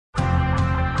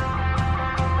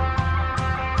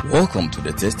Welcome to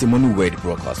the Testimony Word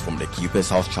broadcast from the Keepers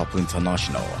House Chapel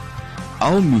International.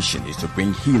 Our mission is to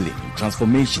bring healing,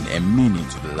 transformation, and meaning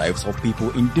to the lives of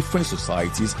people in different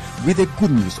societies with the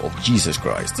good news of Jesus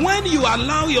Christ. When you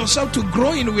allow yourself to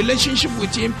grow in relationship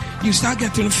with Him, you start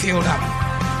getting filled up.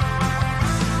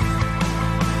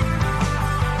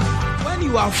 When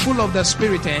you are full of the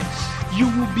Spirit, you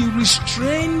will be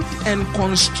restrained and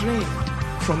constrained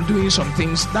from doing some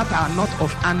things that are not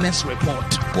of honest report.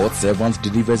 God's servant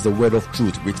delivers the word of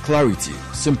truth with clarity,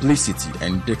 simplicity,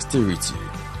 and dexterity.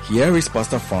 Here is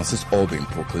Pastor Francis Albin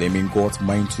proclaiming God's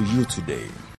mind to you today.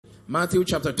 Matthew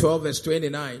chapter 12 verse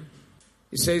 29.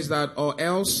 It says that, or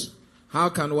else, how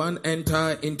can one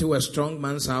enter into a strong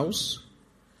man's house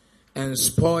and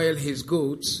spoil his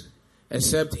goods,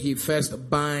 except he first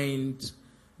bind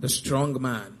the strong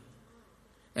man,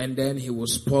 and then he will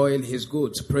spoil his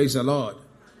goods. Praise the Lord.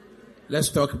 Let's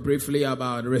talk briefly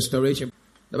about restoration.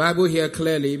 The Bible here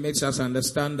clearly makes us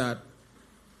understand that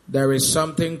there is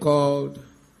something called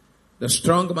the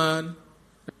strong man,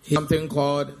 something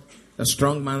called the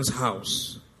strong man's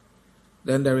house.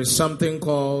 Then there is something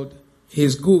called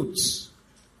his goods.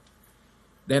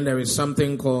 Then there is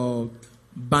something called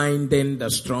binding the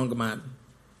strong man,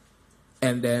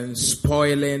 and then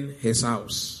spoiling his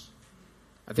house.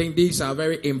 I think these are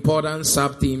very important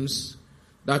sub-themes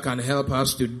that can help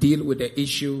us to deal with the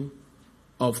issue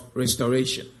of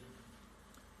restoration.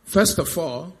 First of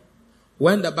all,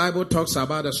 when the Bible talks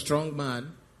about a strong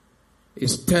man,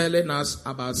 it's telling us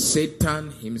about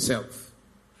Satan himself.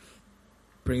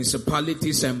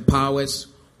 Principalities and powers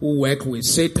who work with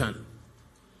Satan.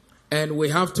 And we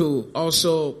have to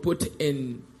also put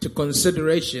into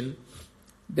consideration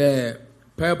the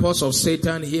purpose of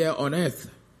Satan here on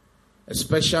earth,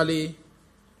 especially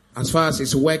as far as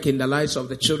his work in the lives of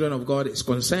the children of God is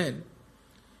concerned.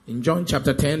 In John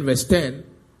chapter 10 verse 10,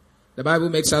 the Bible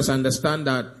makes us understand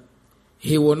that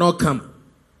he will not come.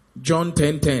 John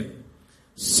 10:10.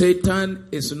 Satan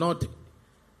is not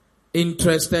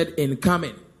interested in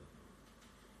coming.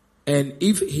 And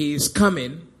if he is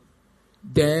coming,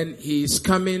 then he is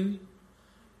coming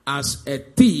as a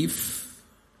thief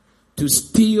to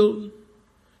steal,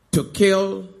 to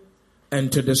kill,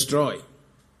 and to destroy.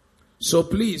 So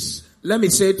please, let me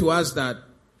say to us that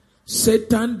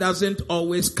Satan doesn't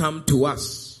always come to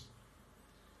us.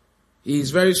 He is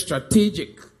very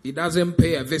strategic. He doesn't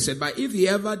pay a visit. But if he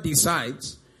ever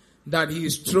decides that he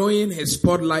is throwing his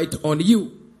spotlight on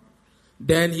you,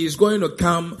 then he is going to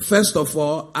come, first of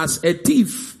all, as a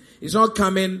thief. He's not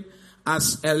coming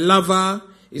as a lover.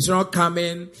 He's not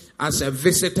coming as a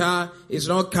visitor. He's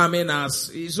not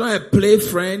a play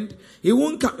friend. He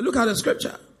won't come. Look at the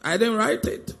scripture. I didn't write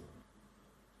it.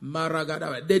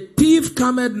 The thief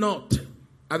cometh not.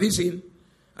 Have you seen?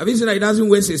 Have you seen that he doesn't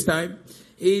waste his time?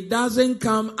 He doesn't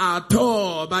come at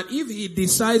all. But if he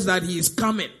decides that he is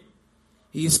coming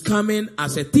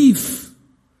as a thief.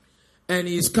 And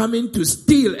he is coming to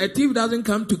steal. A thief doesn't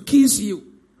come to kiss you.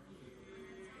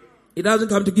 He doesn't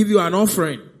come to give you an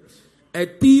offering. A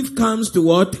thief comes to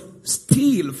what?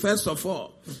 Steal, first of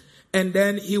all. And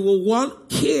then he will what?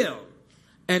 Kill.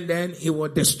 And then he will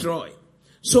destroy.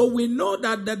 So we know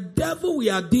that the devil we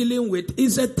are dealing with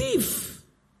is a thief.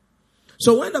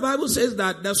 So when the Bible says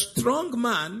that the strong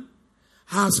man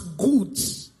has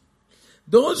goods,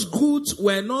 those goods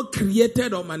were not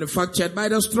created or manufactured by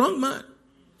the strong man.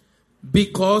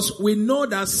 Because we know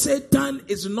that Satan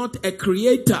is not a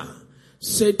creator.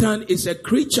 Satan is a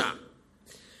creature.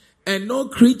 And no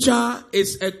creature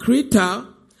is a creator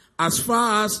as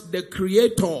far as the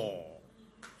creator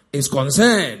is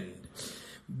concerned.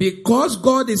 Because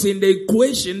God is in the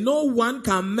equation, no one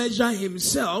can measure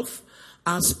himself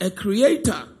as a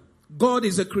creator. God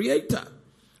is a creator.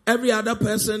 Every other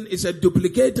person is a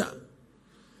duplicator.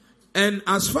 And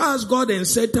as far as God and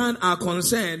Satan are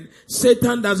concerned,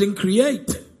 Satan doesn't create.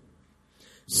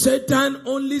 Satan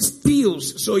only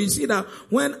steals. So you see that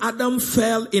when Adam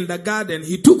fell in the garden,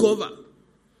 he took over.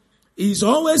 He's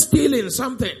always stealing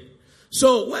something.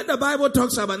 So when the Bible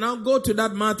talks about, now go to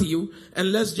that Matthew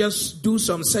and let's just do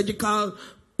some surgical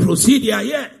procedure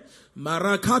here.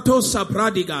 Marakato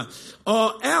sapradiga.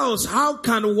 Or else, how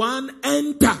can one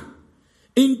enter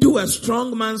into a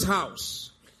strong man's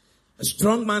house? A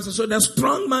strong man's, so the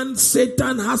strong man,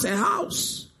 Satan, has a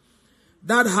house.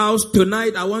 That house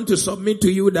tonight, I want to submit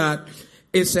to you that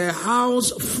it's a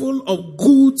house full of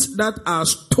goods that are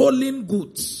stolen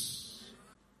goods.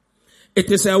 It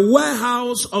is a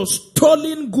warehouse of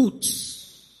stolen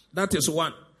goods. That is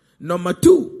one. Number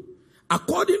two,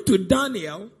 according to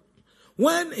Daniel,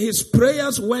 when his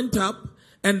prayers went up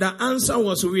and the answer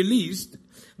was released,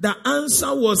 the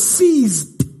answer was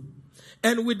seized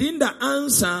And within the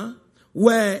answer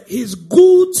were his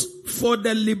goods for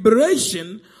the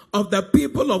liberation of the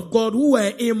people of God who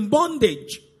were in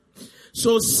bondage.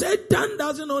 So Satan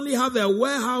doesn't only have a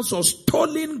warehouse of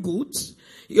stolen goods,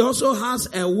 he also has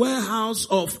a warehouse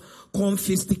of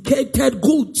confiscated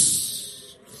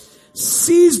goods.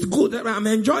 Seized goods. I'm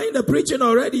enjoying the preaching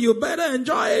already. You better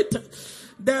enjoy it.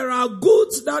 There are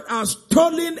goods that are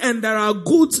stolen and there are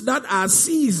goods that are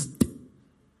seized.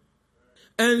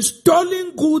 And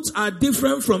stolen goods are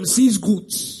different from seized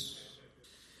goods.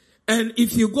 And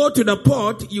if you go to the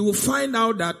port, you will find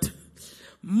out that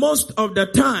most of the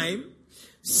time,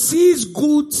 seized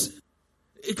goods,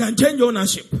 it can change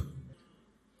ownership.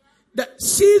 The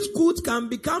seized goods can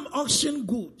become auction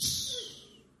goods.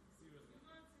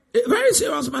 A very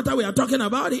serious matter we are talking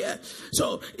about here.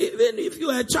 So even if you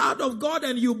are a child of God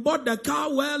and you bought the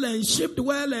car well and shipped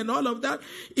well and all of that,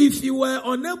 if you were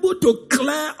unable to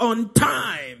clear on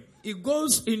time, it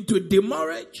goes into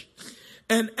demurrage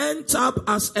and ends up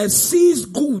as a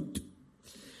seized good.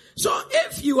 So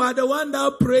if you are the one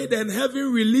that prayed and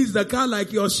heaven released the car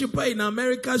like your shipper in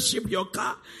America shipped your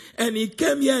car and he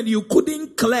came here and you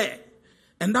couldn't clear,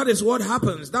 and that is what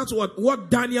happens. That's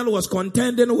what Daniel was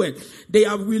contending with. They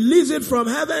have released it from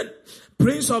heaven.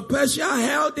 Prince of Persia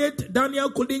held it.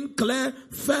 Daniel couldn't clear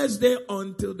first day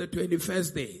until the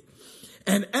 21st day.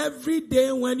 And every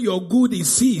day when your good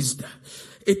is seized,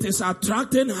 it is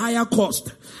attracting higher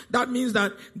cost. That means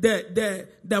that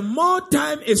the more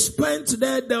time is spent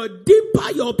there, the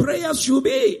deeper your prayers should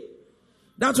be.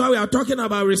 That's why we are talking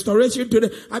about restoration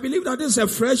today. I believe that this is a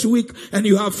fresh week and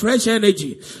you have fresh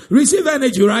energy. Receive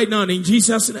energy right now in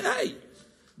Jesus' name. Hey,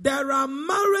 there are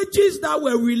marriages that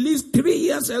were released 3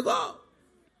 years ago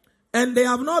and they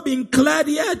have not been cleared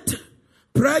yet.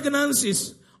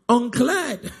 Pregnancies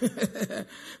uncleared.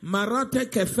 Marate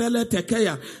kefele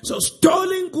tekeya. So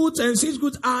stolen goods and seized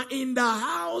goods are in the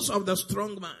house of the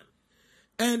strong man.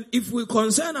 And if we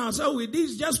concern ourselves with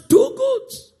these just two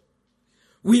goods,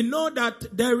 we know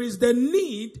that there is the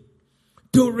need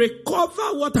to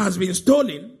recover what has been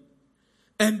stolen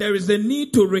and there is the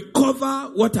need to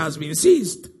recover what has been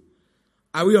seized.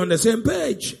 Are we on the same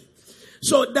page?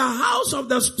 So the house of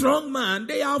the strong man,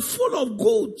 they are full of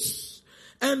goods.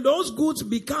 And those goods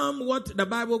become what the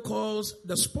Bible calls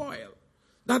the spoil.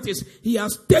 That is, he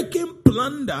has taken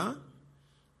plunder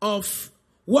of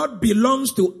what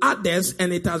belongs to others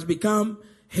and it has become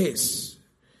his.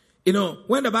 You know,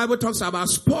 when the Bible talks about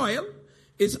spoil,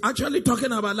 it's actually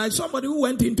talking about like somebody who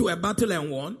went into a battle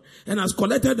and won and has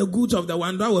collected the goods of the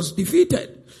one that was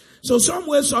defeated. So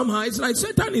somewhere, somehow, it's like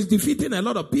Satan is defeating a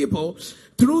lot of people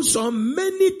through so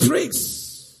many tricks.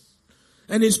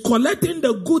 And he's collecting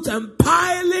the goods and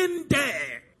piling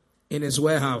there in his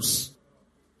warehouse.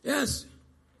 Yes.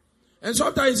 And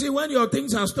sometimes you see when your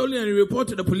things are stolen and you report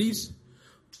to the police,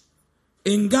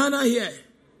 in Ghana here,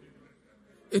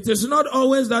 it is not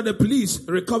always that the police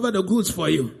recover the goods for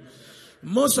you.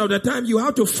 Most of the time you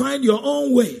have to find your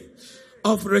own way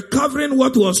of recovering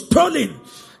what was stolen.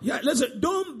 Yeah, listen,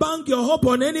 don't bank your hope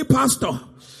on any pastor.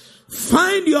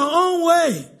 Find your own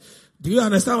way. Do you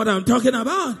understand what I'm talking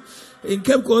about? In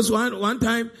Cape Coast one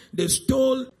time they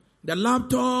stole the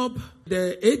laptop,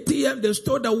 the ATM, they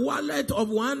stole the wallet of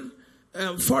one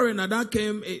foreigner that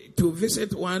came to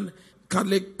visit one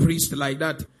Catholic priest like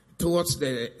that towards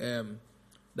the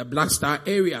Black Star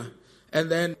area. And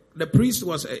then the priest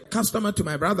was a customer to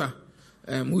my brother,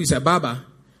 who is a barber.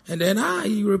 And then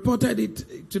he reported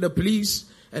it to the police.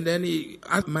 And then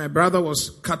as my brother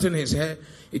was cutting his hair,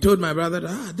 he told my brother,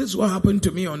 this is what happened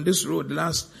to me on this road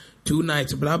last 2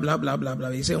 nights, blah, blah, blah, blah,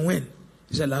 blah. He said, when?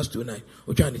 He said, last 2 nights.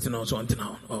 Oh,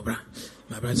 bruh.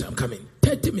 My brother said, I'm coming.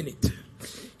 30 minutes.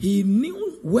 He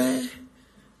knew where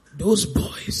those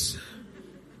boys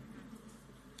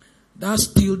that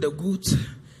steal the goods,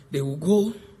 they will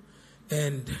go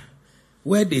and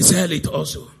where they sell it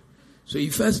also. So he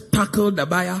first tackled the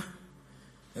buyer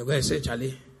and go and say,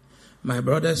 Charlie, my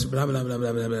brothers, blah, blah, blah,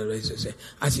 blah, blah, blah.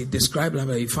 As he described, blah,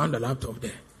 blah, he found the laptop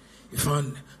there. He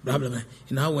found, blah, blah, blah.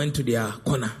 He now went to their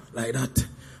corner like that.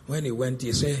 When he went,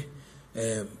 he said,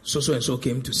 so and so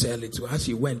came to sell it. So as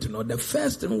he went, the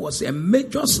first thing was a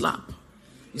major slap.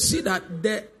 You see that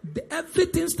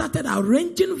everything started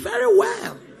arranging very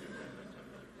well.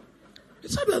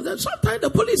 Sometimes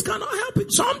the police cannot help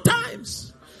it.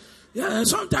 Sometimes. Yeah,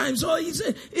 sometimes. So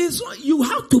you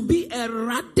have to be a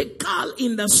radical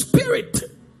in the spirit.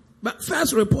 But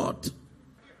first report.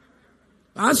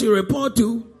 As you report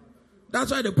to,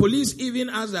 that's why the police even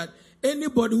ask that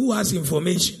anybody who has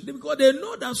information, because they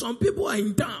know that some people are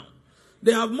in town.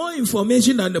 They have more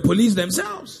information than the police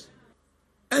themselves.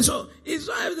 And so it's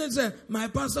why they say, my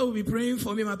pastor will be praying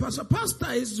for me. My pastor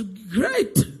is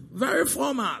great, very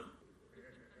formal.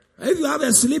 If you have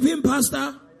a sleeping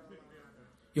pastor,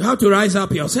 you have to rise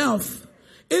up yourself.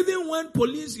 Even when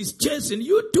police is chasing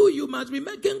you too, you must be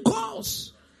making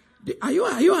calls. Are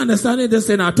you understanding this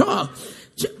thing at all?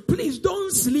 Please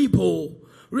don't sleep. Oh,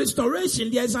 restoration,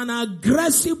 there's an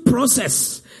aggressive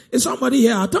process. Is somebody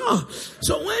here at all?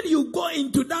 So when you go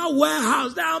into that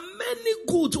warehouse, there are many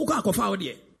goods who can go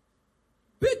there.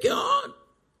 Pick your own.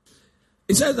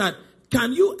 It says that,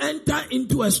 can you enter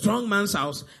into a strong man's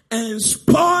house and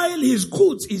spoil his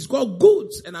goods? He's got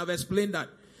goods, and I've explained that.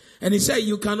 And he said,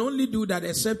 you can only do that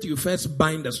except you first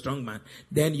bind the strong man.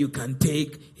 Then you can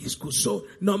take his goods. So,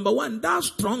 number one, that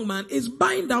strong man is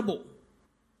bindable.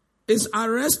 It's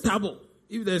arrestable.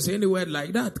 If there's any word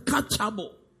like that.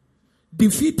 Catchable.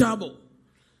 Defeatable.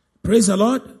 Praise the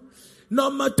Lord.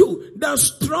 Number two, the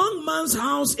strong man's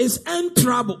house is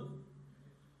enterable.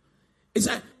 It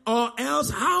said, or else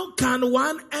how can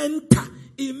one enter?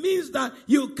 It means that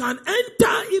you can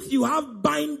enter if you have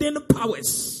binding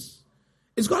powers.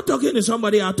 Is God talking to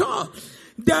somebody at all?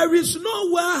 There is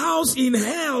no warehouse in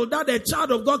hell that a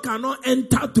child of God cannot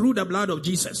enter through the blood of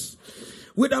Jesus.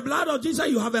 With the blood of Jesus,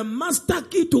 you have a master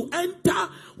key to enter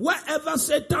wherever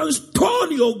Satan stole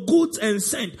your goods and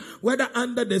sent, whether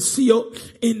under the sea,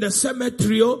 in the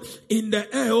cemetery, in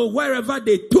the air, wherever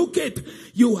they took it.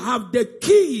 You have the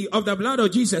key of the blood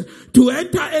of Jesus to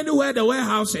enter anywhere the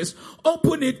warehouse is.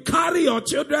 Open it, carry your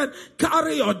children,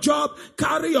 carry your job,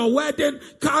 carry your wedding,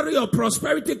 carry your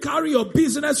prosperity, carry your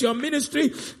business, your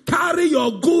ministry, carry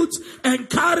your goods and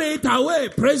carry it away.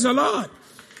 Praise the Lord.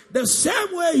 The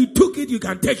same way you took it, you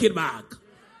can take it back.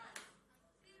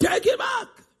 Take it back.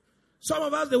 Some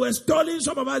of us, they were stolen.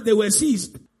 Some of us, they were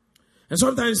seized. And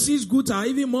sometimes seized goods are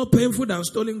even more painful than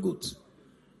stolen goods.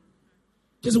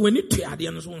 Just when you tear the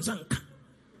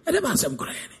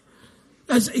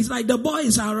it's like the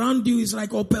boys around you. It's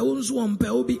like you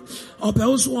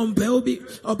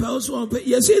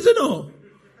see it, no?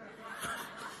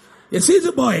 You see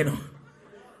the boy, you know?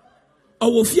 Or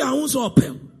you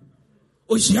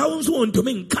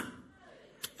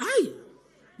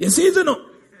see it, no?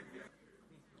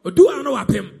 Or do I know of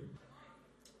him?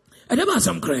 I never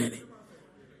some crying.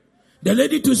 The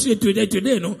lady to say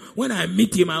today, no, when I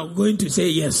meet him, I'm going to say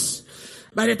yes.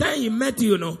 By the time he met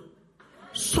you, know,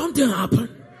 something happened.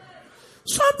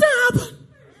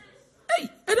 Hey,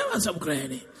 I never some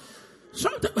crying.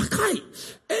 Something,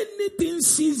 anything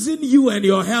seizing you and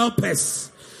your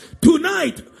helpers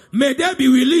tonight, may they be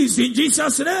released in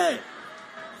Jesus' name.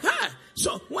 Yeah.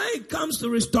 So when it comes to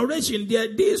restoration, there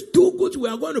are these two goods we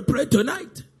are going to pray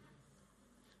tonight.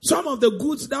 Some of the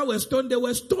goods that were stolen, they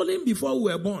were stolen before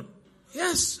we were born.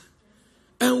 Yes.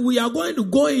 And we are going to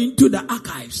go into the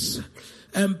archives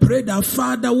and pray that,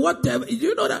 Father, whatever.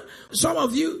 You know that some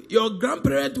of you, your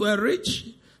grandparents were rich.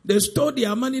 They stole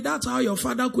their money. That's how your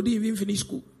father couldn't even finish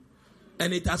school.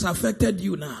 And it has affected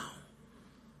you now.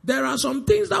 There are some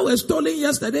things that were stolen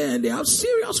yesterday and they have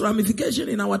serious ramification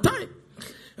in our time.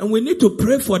 And we need to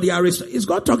pray for the restoration. Is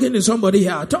God talking to somebody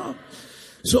here at all?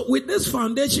 So with this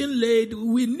foundation laid,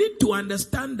 we need to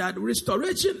understand that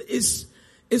restoration is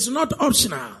not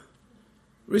optional.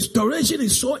 Restoration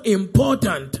is so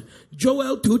important.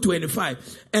 Joel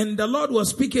 2:25. And the Lord was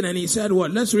speaking and he said,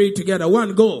 what? Let's read together.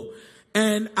 One, go.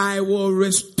 And I will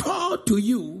restore to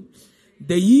you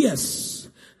the years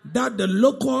that the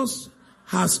locust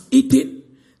has eaten,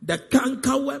 the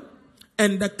cankerworm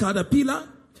and the caterpillar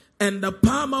and the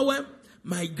palmerworm,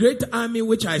 my great army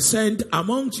which I sent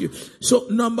amongst you. So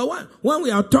number one, when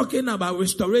we are talking about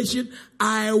restoration,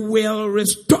 I will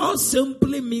restore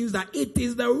simply means that it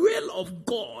is the will of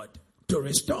God to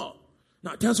restore.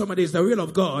 Now tell somebody it's the will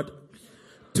of God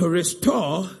to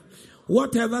restore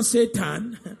whatever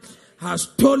Satan has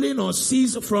stolen or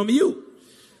seized from you.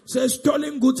 Say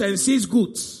stolen goods and seized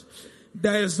goods.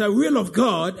 There is the will of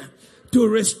God to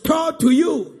restore to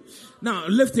you. Now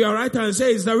lift your right hand and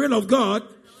say it's the will of God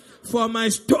for my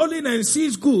stolen and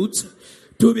seized goods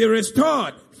to be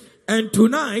restored. And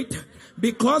tonight,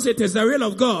 because it is the will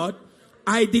of God,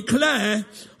 I declare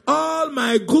all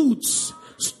my goods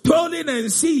stolen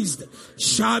and seized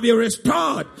shall be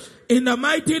restored. In the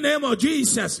mighty name of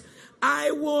Jesus, I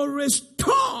will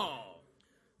restore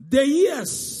the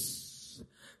years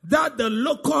that the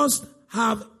locusts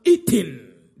have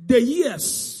eaten. The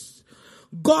years.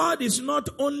 God is not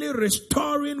only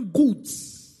restoring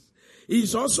goods,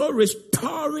 He's also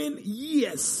restoring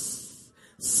years,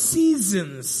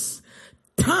 seasons,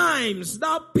 times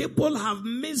that people have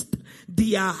missed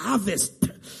their harvest.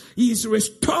 He's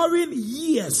restoring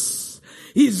years.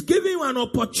 He's giving you an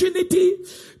opportunity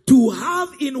to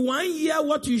have in 1 year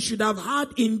what you should have had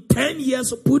in 10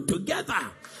 years put together.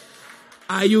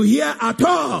 Are you here at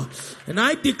all? And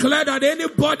I declare that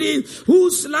anybody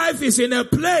whose life is in a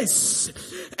place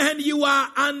and you are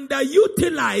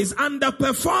underutilized,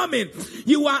 underperforming,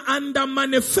 you are under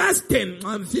manifesting,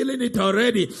 I'm feeling it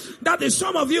already. That is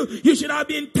some of you, you should have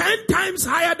been 10 times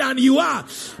higher than you are.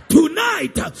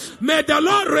 Tonight, may the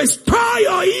Lord restore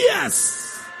your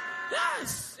years.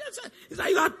 Yes. It's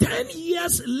like you are 10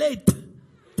 years late.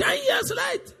 10 years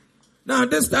late. Now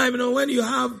this time, when you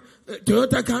have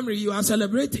Toyota Camry, you are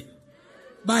celebrating.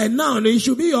 By now, it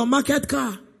should be your market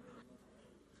car.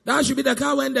 That should be the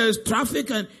car when there is traffic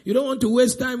and you don't want to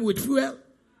waste time with fuel.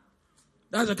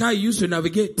 That's the car you use to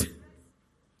navigate.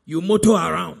 You motor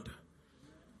around.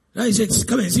 Now he says,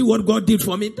 come and see what God did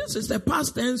for me. This is the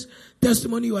past tense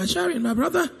testimony you are sharing, my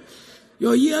brother.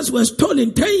 Your years were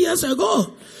stolen 10 years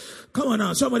ago. Come on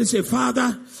now. Somebody say,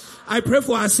 Father, I pray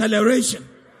for acceleration.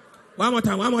 One more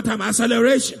time,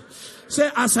 acceleration. Say,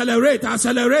 accelerate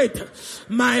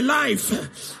my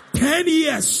life 10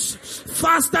 years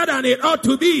faster than it ought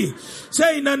to be.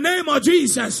 Say, in the name of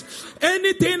Jesus,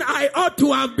 anything I ought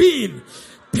to have been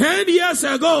 10 years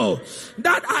ago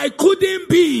that I couldn't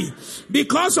be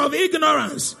because of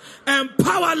ignorance and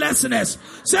powerlessness,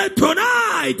 say,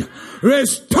 tonight,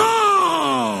 restore.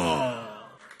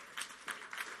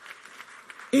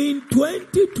 In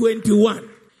 2021,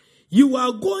 you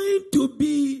are going to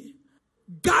be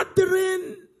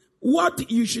gathering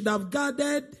what you should have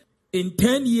gathered in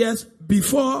 10 years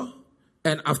before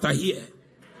and after here.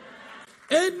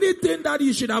 Anything that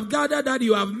you should have gathered that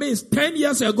you have missed 10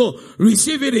 years ago,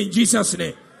 receive it in Jesus'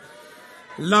 name.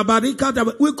 We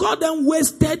call them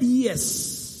wasted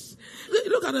years.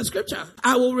 Look at the scripture.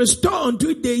 I will restore unto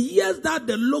you the years that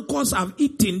the locusts have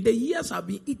eaten. The years have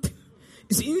been eaten.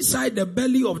 It's inside the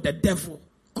belly of the devil.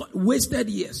 Wasted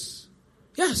years.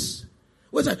 Yes.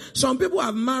 Some people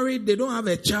have married, they don't have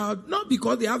a child, not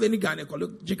because they have any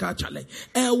gynecological challenge.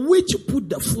 A witch put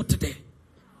the foot there.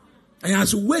 And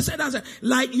has wasted us.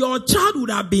 Like your child would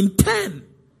have been 10.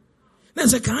 Then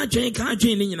say, can't change, but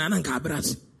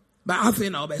I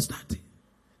think I'll be starting.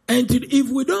 And if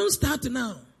we don't start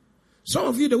now, some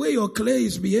of you, the way your clay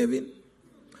is behaving,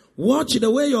 watch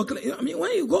the way your clay,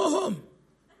 when you go home,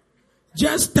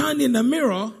 just stand in the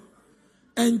mirror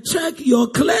and check your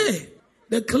clay.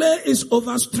 The clay is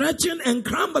overstretching and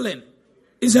crumbling.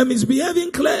 It's a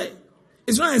misbehaving clay.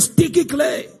 It's not a sticky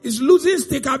clay. It's losing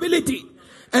stickability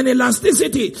and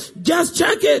elasticity. Just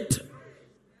check it.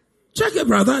 Check it,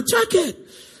 brother. Check it.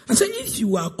 I said, if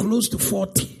you are close to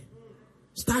 40,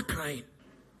 start crying.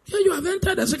 Here you have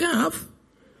entered the second half.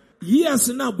 Years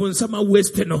now, Bonsama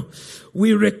wasted.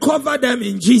 We recover them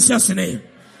in Jesus' name.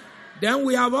 Then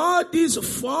we have all these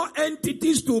 4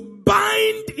 entities to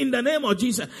bind in the name of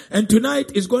Jesus. And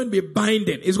tonight is going to be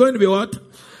binding. It's going to be what?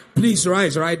 Please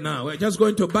rise right now. We're just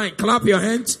going to bind. Clap your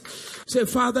hands. Say,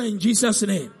 Father, in Jesus'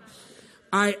 name,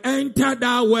 I enter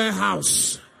that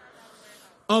warehouse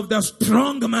of the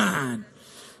strong man.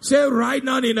 Say right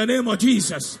now in the name of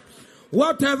Jesus,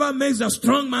 whatever makes the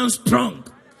strong man strong,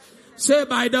 say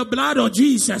by the blood of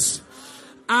Jesus,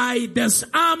 I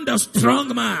disarm the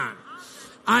strong man.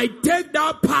 I take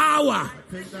that power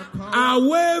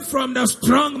away from the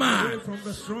strong man.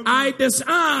 I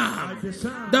disarm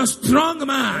the strong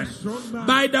man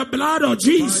by the blood of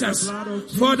Jesus.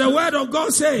 For the word of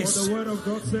God says,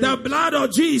 the blood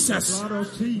of Jesus,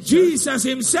 Jesus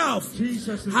himself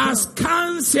has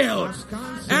cancelled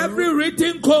every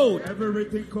written code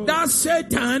that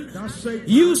Satan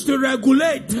used to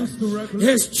regulate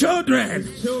his children.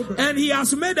 And he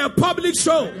has made a public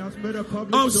show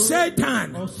of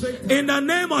Satan in the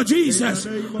name of Jesus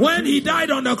when he died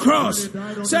on the cross.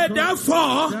 Said,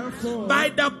 therefore,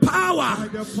 by the power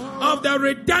of the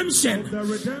redemption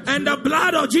and the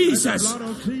blood of Jesus,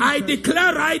 I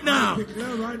declare right now,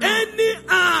 any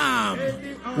arm,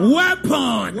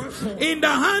 weapon in the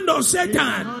hand of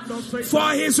Satan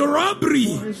for his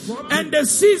robbery and the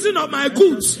season of my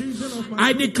goods,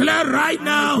 I declare right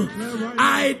now,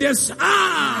 I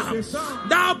disarm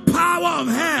that power of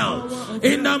hell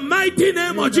in the mighty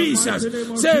name of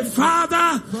Jesus. Say,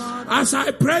 Father, as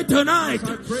I pray tonight,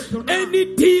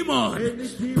 any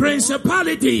demon,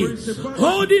 principality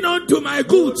holding on to my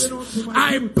goods,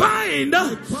 I bind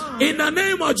in the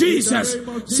name of Jesus.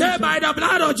 Say, by the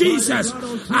blood of Jesus,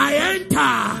 I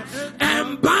enter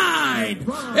and bind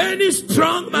any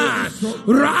strong man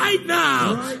right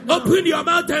now. Open your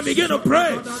mouth and begin to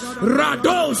pray.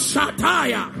 Rado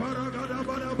Shataya.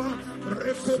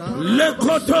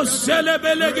 Lekoto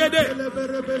Selebelegede.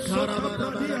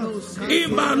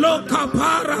 Imaloka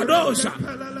Paradosa.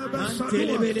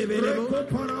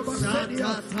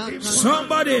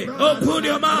 Somebody open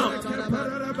your mouth.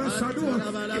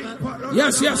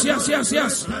 Yes.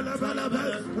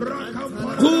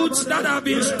 Goods that have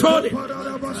been stolen.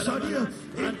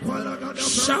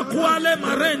 Shakwale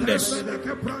Marendes.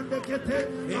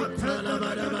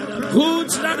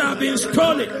 Goods that have been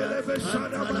stolen.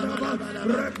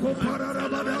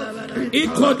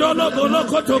 Ikodolo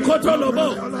boloko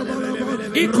tokotolobo.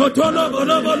 Ikotolo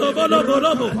bolobo.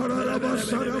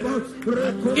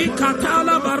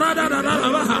 Ikatala barada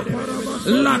dalabaha.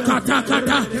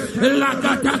 Lagatakata.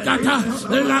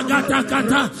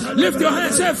 Lift your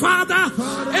hands, say, Father,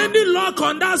 any lock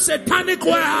on that satanic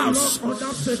warehouse,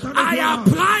 I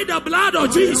apply the blood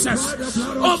of Jesus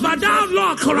over that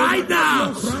lock right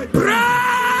now.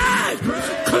 Pray!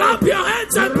 Clap your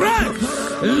hands and pray.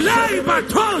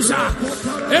 Leibatosa.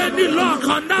 Any lock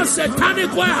on that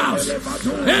satanic warehouse,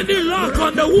 any lock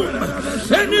on the womb,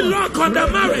 any lock on the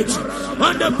marriage,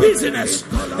 on the business,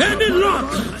 any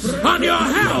lock on your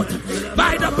health,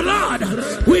 by the blood,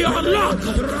 we unlock,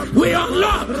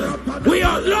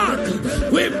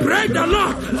 we break the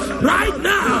lock right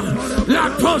now.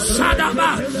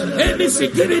 Any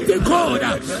security code,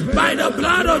 by the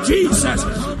blood of Jesus,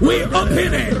 we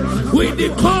open it, we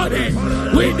decode it.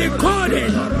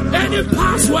 Any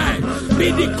password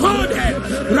be decoded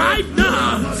right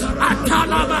now.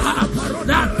 Atalabaha,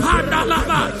 that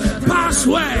Pandalaba,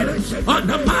 password on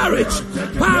the marriage,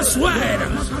 password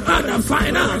on the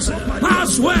finance,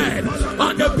 password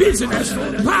on the business,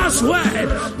 password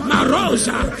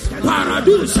Marosa,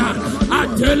 Paradusa,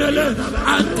 Antelele,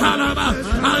 Antalaba,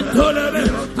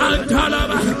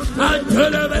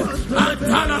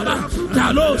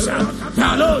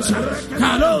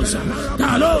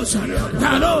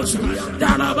 Talosa,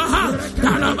 Dalabaha,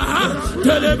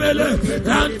 Telebele,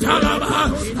 Antalabaha,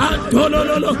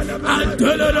 Antololo,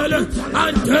 Antelebele,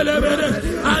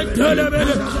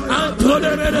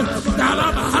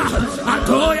 Dalabaha,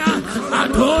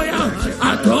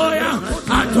 Atoya,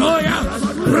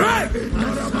 pray.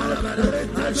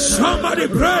 Somebody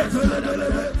pray.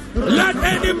 Let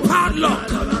any padlock,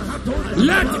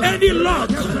 let any lock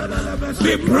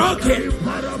be broken.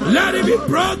 Let it be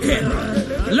broken.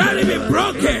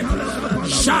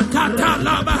 Shakata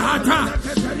labahata,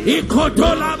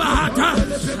 ikoto labahata,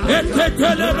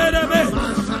 eketelebelebe.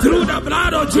 Through the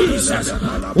blood of Jesus,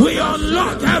 we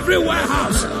unlock every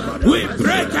warehouse. We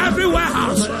break every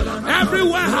warehouse.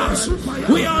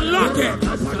 We unlock it.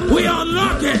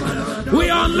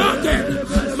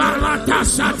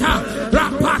 Malatasata,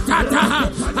 rapatata,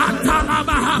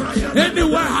 atalabaha. Any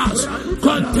warehouse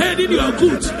containing your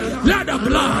goods, let the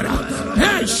blood,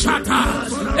 hey, shatter.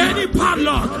 Any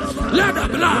padlock, let the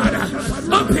blood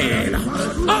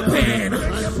open.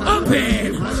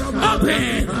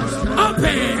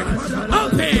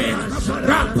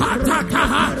 Rapatata,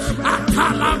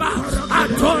 atalaba,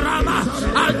 atoraba,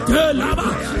 atelaba,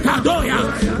 kadoya.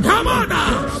 Come on now,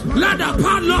 let the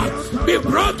padlock be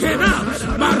broken up.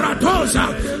 Maratosa,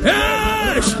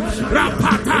 esh,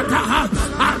 rapatata,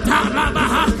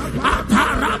 atalabaha,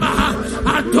 atarabaha,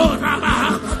 atorabaha,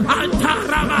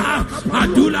 antarabaha,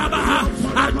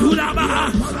 atulabaha,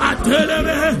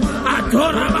 atelebe,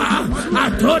 atorabaha,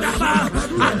 atorabaha,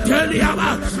 ateliaba.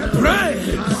 Pray.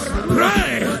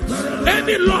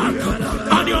 Any lock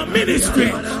on your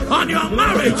ministry, on your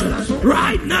marriage,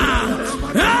 right now.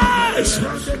 Yes.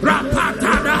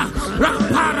 Rapatada,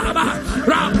 raparaba,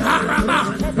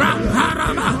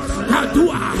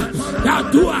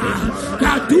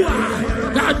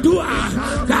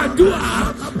 kadua,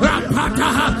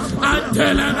 rapataha,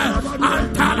 antelebe,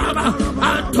 antolaba,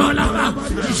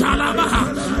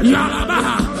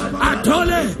 yalabaha,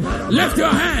 atole. Lift your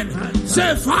hand.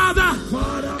 Say, Father,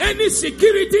 any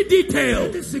security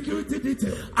detail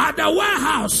at the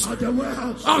warehouse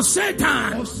of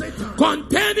Satan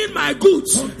containing my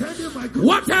goods,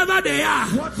 whatever they are,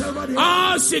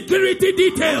 all security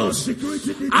details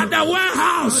at the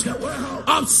warehouse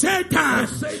of Satan,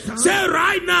 say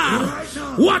right now,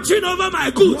 watching over my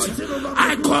goods,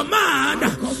 I command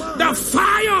the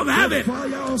fire of heaven,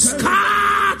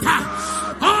 scatter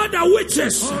all the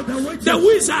witches, the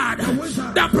wizard,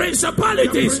 the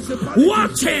principalities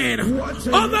watching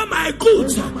over my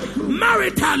goods,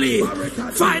 maritally,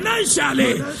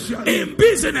 financially, in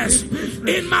business,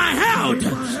 in my health,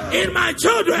 in my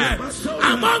children,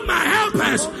 among my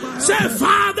helpers. Say,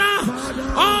 Father,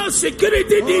 all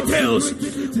security details,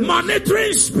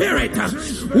 monitoring spirit,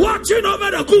 watching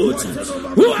over the goods,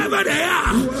 whoever they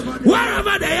are,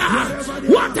 wherever they are,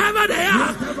 whatever they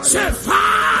are, say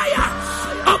fire.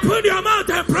 Open your mouth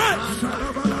and pray.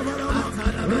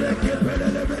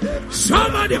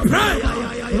 Somebody pray.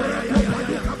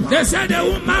 They said they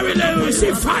won't marry, they will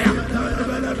receive fire.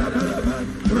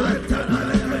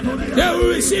 They will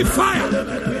receive fire.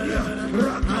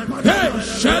 Hey,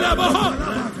 shut up.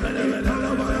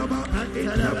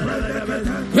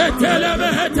 Hey, tell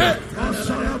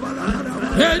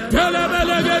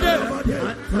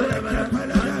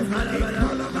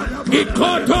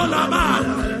Ikotolaba.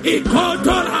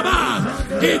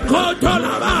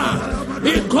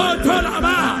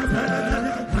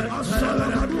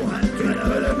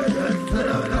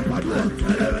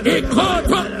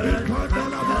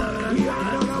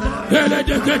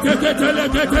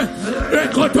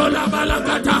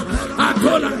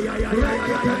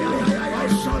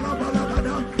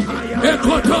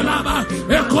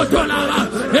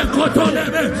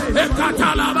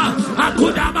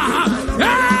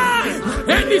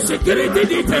 Any security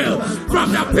detail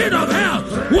from the pit of hell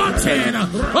watching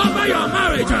over your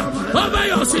marriage, over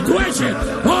your situation,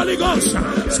 Holy Ghost,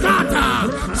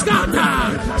 scatter,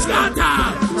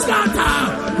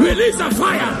 release the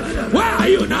fire. Where are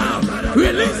you now?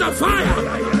 Release the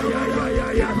fire.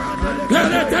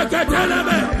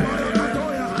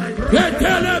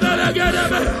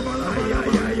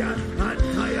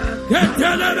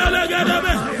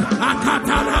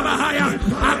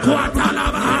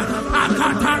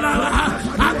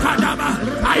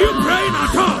 Are you praying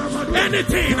at all?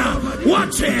 Anything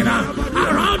watching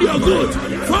around your good,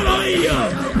 following you,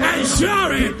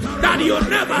 ensuring that you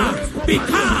never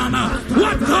become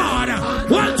what God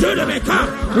wants you to become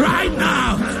right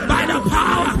now by the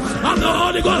power of the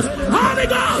Holy Ghost. Holy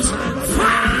Ghost,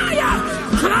 fire!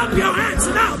 Clap your hands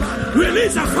now.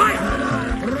 Release the fire.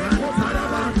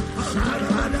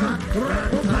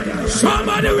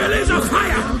 Somebody release a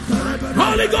fire.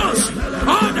 Holy Ghost,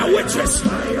 all the witches,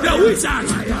 the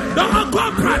wizards, the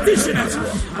occult practitioners,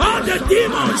 all the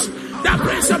demons, the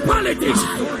principalities,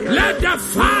 let the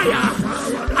fire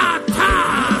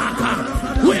attack.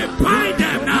 We bind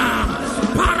them now.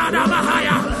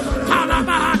 Paradabahaya,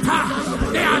 Kalabahata,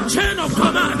 they are chain of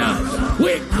command.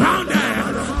 We crown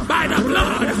them by the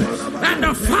blood and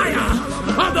the fire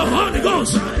of the Holy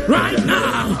Ghost right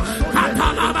now.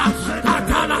 Katalaba,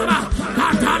 Katalaba,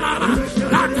 Katalaba,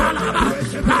 Katalaba,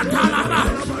 Katalaba,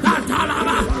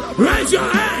 Katalaba. Raise your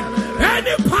hand.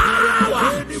 Any power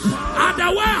at the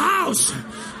warehouse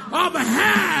of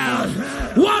hell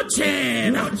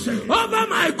watching over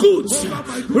my goods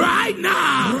right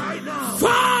now,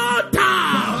 fall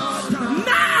down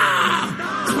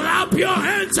now. Clap your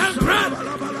hands and pray.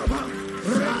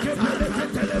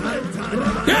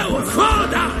 They will fall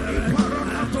down.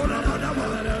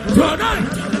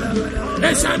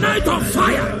 Tonight is a night of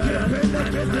fire,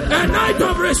 a night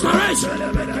of restoration.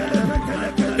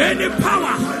 Any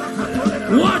power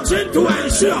watching to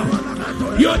ensure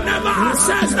you never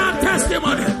access that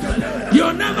testimony,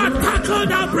 you never tackle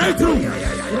that breakthrough.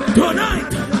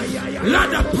 Tonight, let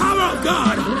the power of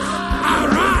God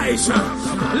arise.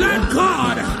 Let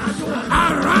God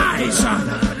arise.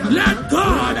 Let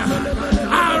God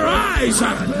arise.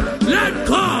 Let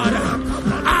God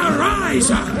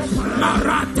arise.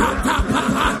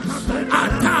 Maratatapaha,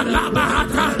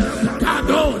 Atalabahata,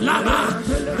 Kadolaba,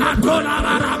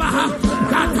 Katolabarabaha,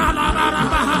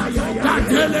 Katalabarabaha,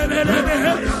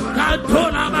 Katelebelebehe,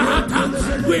 Katolabahata.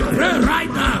 We pray right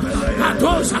now.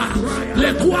 Katosa,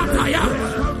 Lekuataya.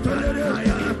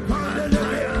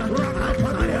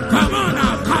 Come on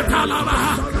now,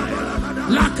 Katalabaha,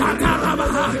 La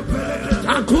Katalabaha,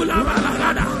 Akula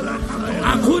Balagada,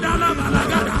 Akuda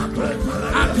Balagada,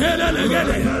 Akele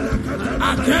Legede,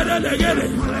 Akele Legede,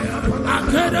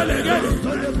 Akele Legede,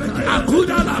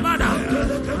 Akuda Labada,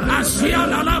 Asia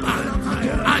Lalaba,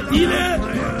 Adile.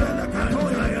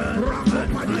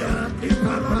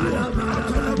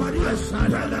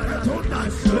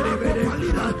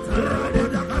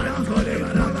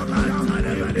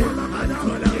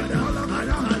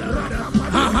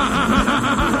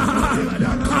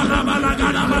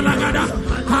 Balagada,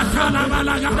 Atala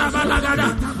Balagada Balagada,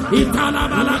 Itala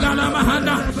Balagada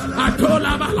Bahanda,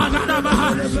 Atola Balagada Baha,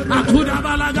 Akuda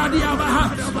Balagadia Baha,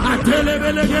 Atele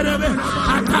Belegerebe,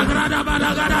 Atagrada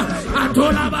Balagada,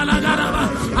 Atola Balagada Baha,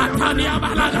 Atania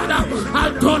Balagada,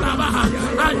 Atola Baha,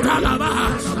 Atala Baha,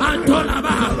 Atola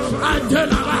Baha,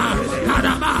 Atela Baha,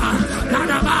 Kadabaha,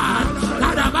 Kadabaha,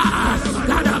 Kadabaha,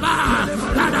 Kadabaha,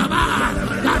 Kadabaha,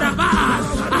 Kadabaha,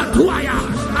 Atuaya,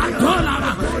 Atola,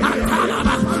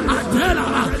 Atalaba, Atela.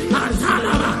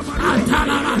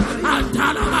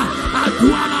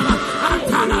 Atualaba,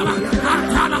 Atalaba,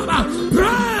 Atalaba,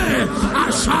 pray,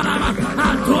 Ashalaba,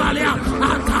 Atualia,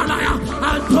 Atalaya,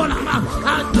 Antolaba,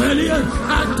 Antelia,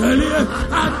 Antelia,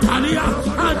 Antalia,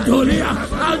 Antolia,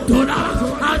 Antolaba,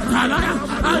 Antalaya,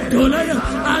 Antolia,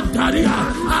 Antalia,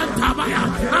 Antabaya,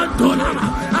 Antolaba,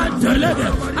 Antelia,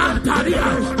 Antalia,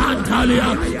 Antalia,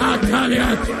 Antalia,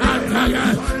 Antalia,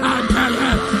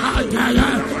 Antalia, Antalia,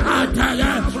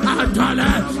 Antalia,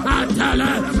 Antalia,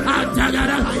 Antalia, Antalia,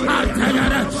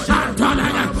 Antalia,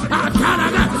 Antalia,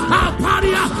 Antalia,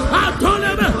 Aparia,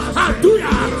 Antolebe,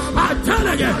 Atuya,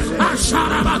 Antalia,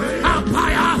 Asharaba,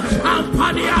 Ampaya,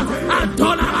 Ampania,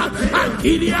 Antolaba,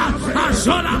 Akidia,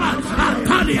 Azolaba,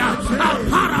 Antalia,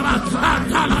 Aparaba,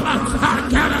 Antalaba,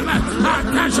 Antalaba,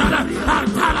 Antashara,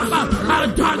 Antalaba,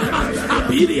 Antalaba,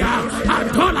 Abidia,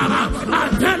 Antolaba,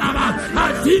 Antalaba,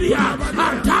 Antidia,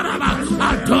 Antalaba,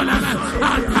 Antolaba,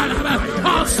 Antalaba,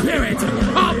 all spirit,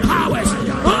 all powers,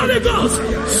 Holy Ghost,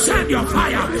 send your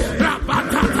fire,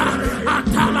 Rabatata,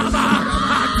 Antalaba,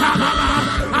 Antalaba,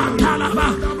 Antalaba,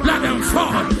 let them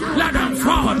fall, let them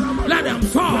fall, let them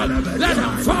fall, let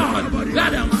them fall,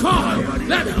 let them fall,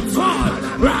 let them fall,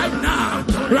 right now,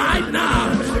 right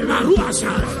now,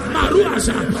 Maruasha,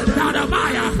 Maruasha,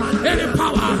 Dadabaya, any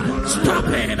power,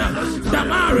 stopping the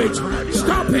marriage,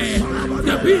 stopping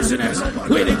the business,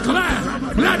 we declare,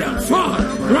 let them fall,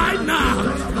 right now,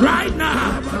 right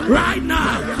now, right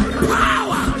now,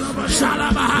 power,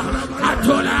 Shalaba,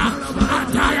 Atola,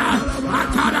 Ataya,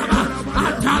 Ataraba,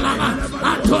 Atalaba,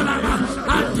 Atolaba,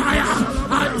 Ataya,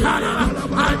 Atalaba,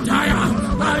 Ataya,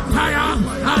 Ataya,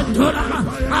 Atolaba,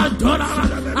 Atolaba,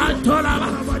 Atolaba,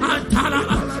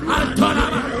 Atalaba,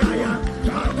 Atolaba.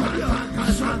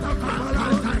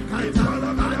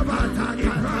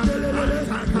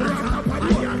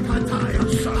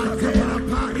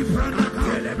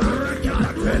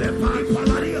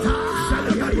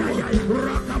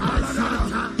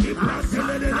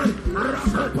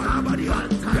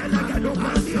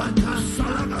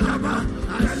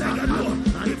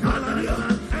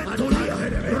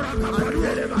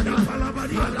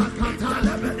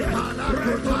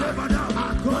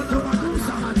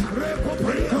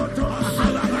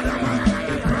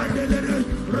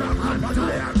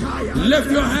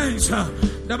 Lift your hands.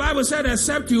 The Bible said,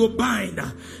 except you bind.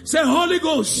 Say, Holy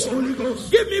Ghost,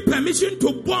 give me permission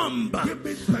to bomb.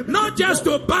 Not just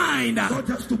to bind.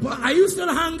 Are you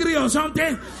still hungry or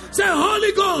something? Say,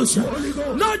 Holy Ghost,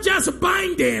 not just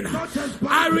binding.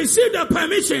 I receive the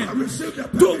permission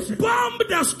to bomb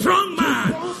the strong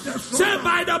man. Say,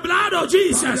 by the blood of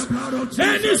Jesus,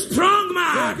 any strong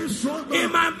man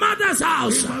in my mother's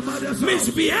house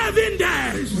misbehaving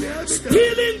there,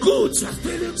 stealing goods,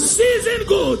 seizing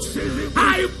goods,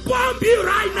 I bomb you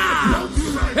right now.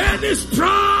 Any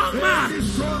strong man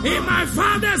in my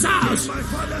father's house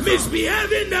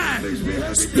misbehaving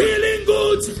there, stealing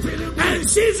goods and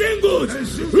seizing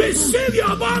goods, receive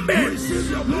your bombing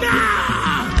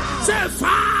now. Say,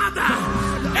 Father,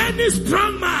 any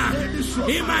strong man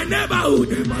in my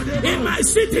neighborhood, in my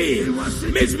city,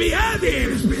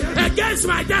 misbehaving against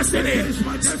my destiny,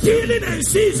 stealing and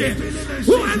seizing,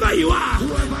 whoever you are,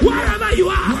 wherever you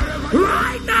are,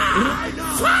 right now,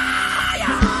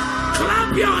 fire!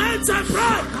 Clap your hands and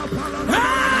pray.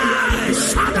 Hey,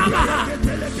 Shadabaha!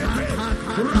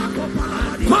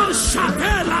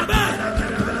 Koshatelabe!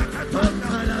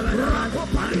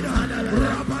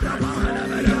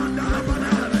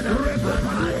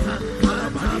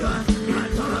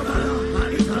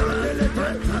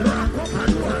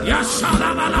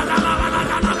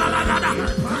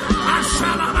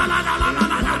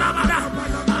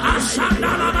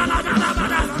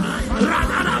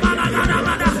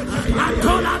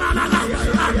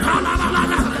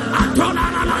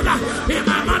 In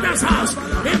my mother's house,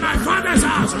 in my father's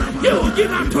house, you will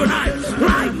give up tonight,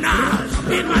 right now.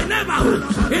 In my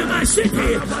neighborhood, in my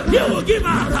city, you will give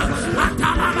up.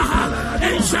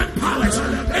 Ancient powers,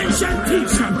 ancient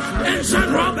thieves,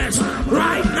 ancient robbers,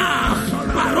 right now.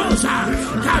 Barosa,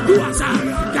 Gaduasa,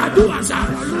 Gaduasa,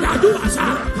 Gaduasa,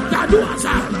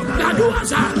 Gaduasa,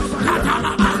 Gaduasa,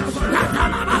 Gatalaba,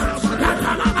 Gatalaba,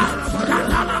 Gatalaba,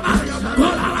 Gatalaba,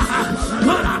 Gorabaha,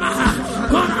 Gorabaha,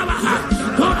 Gorabaha,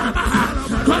 Gorabaha,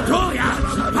 Gotoya,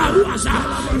 Baruasa,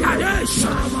 Gadesh,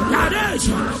 Gadesh,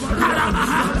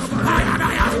 Garabaha,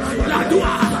 Ayadaya,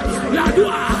 Ladua,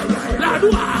 Ladua,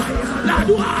 Ladua,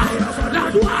 Ladua,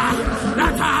 Ladua,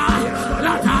 Lata,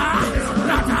 Lata,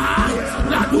 Lata,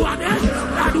 Laduade,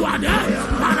 Laduade,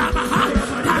 Parabaha,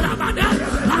 Parabade,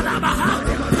 Parabaha,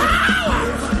 Power,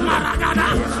 Maragada,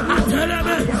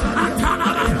 Antelebe,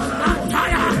 Antalaba,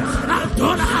 Antaya,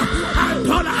 Antola,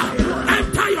 Antola,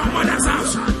 enter your mother's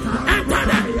house, enter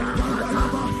there,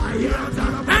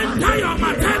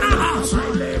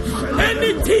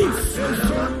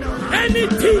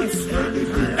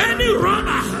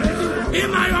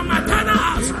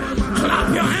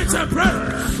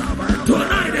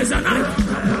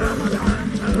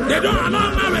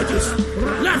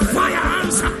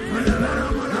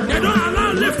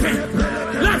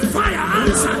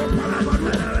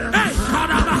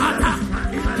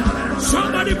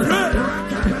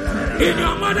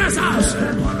 house,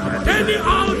 any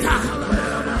altar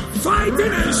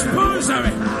fighting and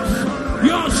sponsoring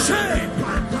your shame,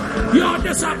 your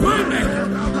disappointment,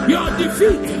 your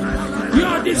defeat,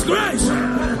 your disgrace,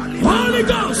 Holy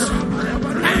Ghost,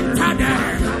 enter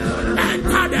there,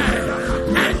 enter there,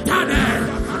 enter there,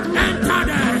 enter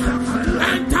there,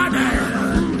 enter there,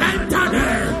 enter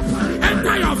there,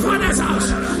 enter your father's house.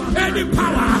 Any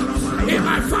power in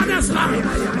my father's life,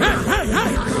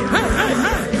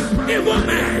 evil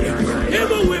men,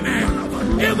 evil women,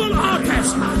 evil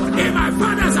altars in my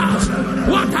father's house.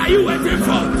 What are you waiting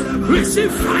for?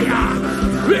 Receive fire,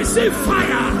 receive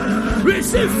fire,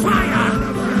 receive fire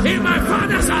in my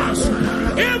father's house.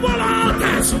 Evil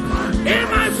altars in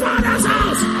my father's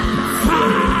house.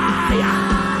 Fire,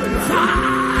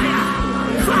 fire,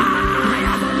 fire,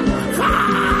 fire,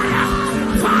 fire,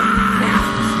 fire,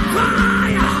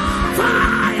 fire,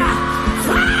 fire.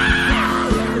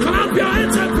 Clap your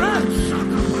hands and pray.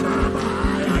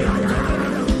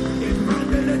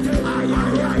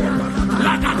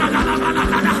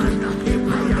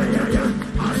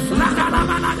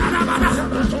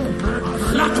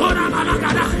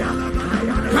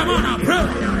 Come on now, pray.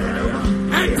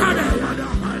 Enter there.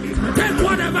 Take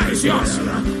whatever is yours.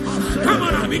 Come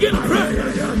on now, begin to pray.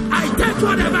 I take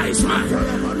whatever is mine.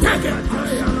 Take it.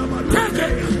 Take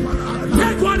it.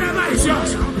 Take whatever is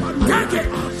yours. Take it.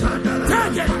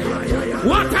 Take it.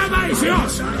 Whatever is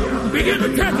yours. Begin to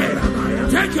take it.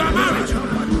 Take your marriage.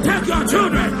 Take your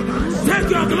children. Take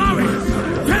your glory.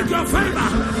 Take your favor.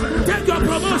 Take your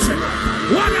promotion.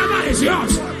 Whatever is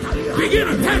yours. Begin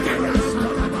to take it.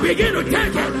 Begin to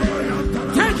take it.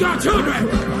 Take your children.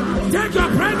 Take your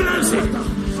pregnancy.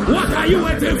 What are you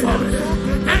waiting for?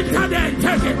 Enter there and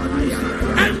take it.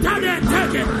 Enter there and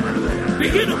take it.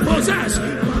 Begin to possess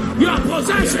your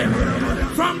possession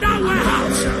from that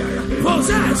warehouse.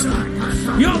 Possess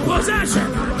your possession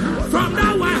from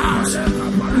that warehouse.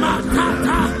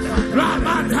 Makata,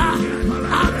 Rabata,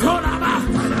 Antolaba,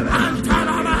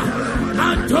 Antalaba,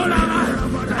 Antolaba,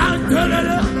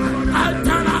 Antolaba,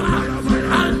 Antalaba,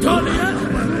 Antolia,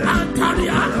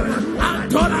 Antalia,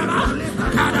 Antolaba,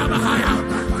 Kadabahaya,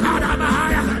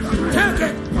 Kadabahaya. Take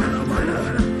it.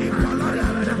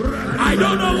 I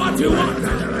don't know what you want,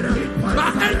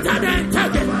 but enter there and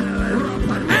take it.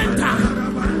 Enter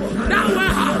that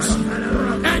warehouse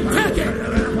and take it.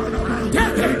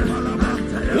 Take it.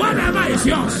 Whatever is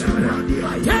yours.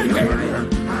 Take it.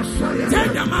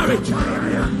 Take the marriage.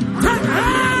 Take it.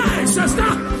 Hey,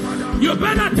 sister. You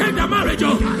better take the marriage.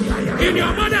 Oh. In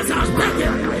your mother's house, take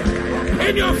it.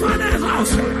 In your father's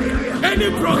house, any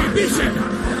prohibition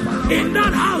in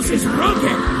that house is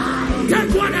broken.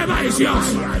 Take whatever is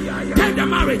yours. Take the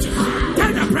marriage.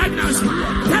 Take the pregnancy.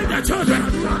 Take the children.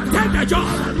 Take the job.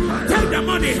 Take the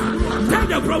money. Take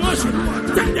the promotion.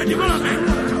 Take the development.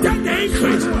 Take the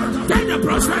increase. Take the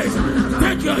prosperity.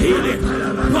 Take your healing.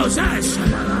 Possess.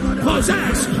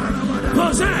 Possess.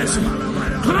 Possess.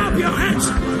 Clap your hands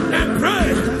and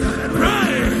pray.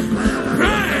 Pray.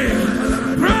 Pray.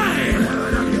 Pray.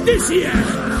 This year,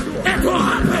 it will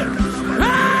happen.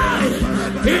 Hey!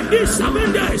 In these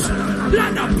 7 days,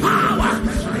 let the power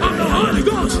of the Holy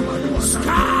Ghost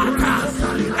scatter.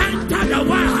 Enter the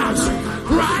warehouse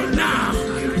right now.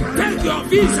 Take your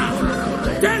visa.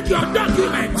 Take your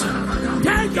document.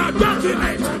 Take your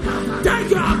document. Take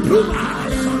your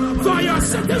approval for your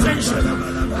citizenship.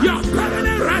 Your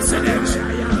permanent residence.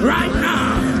 Right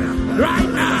now. Right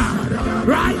now.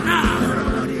 Right now.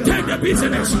 Take the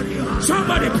business.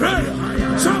 Somebody pray.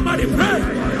 Somebody pray.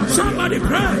 Somebody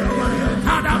pray.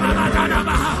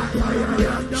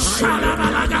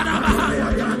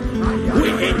 We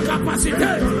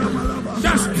incapacitate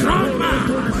the strong man.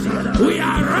 We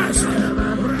arrest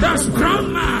the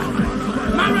strong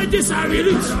man. Marriages are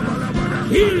released.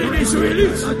 Healing is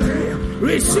released.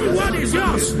 Receive what is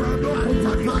yours.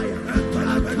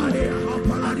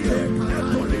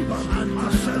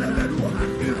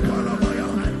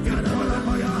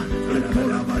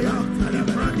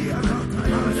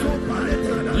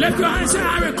 Let your hands say,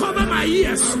 I recover my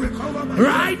years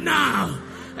right now.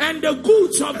 And the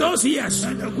goods of those years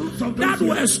that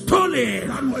were stolen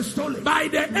by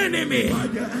the enemy,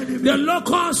 the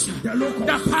locust,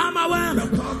 the palmerworm,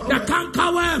 the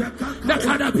cankerworm, cankerworm, the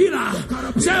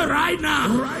caterpillar. Say right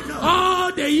now,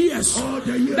 all the years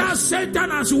that Satan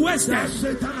has wasted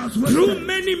through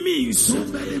many means.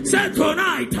 Say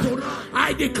tonight,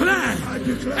 I declare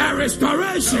a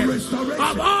restoration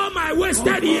of all my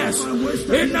wasted years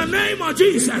in the name of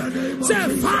Jesus. Say,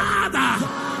 Father,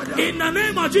 in the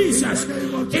name of Jesus,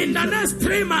 in the next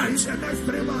 3 months,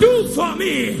 do for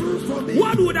me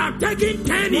what would have taken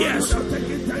 10 years,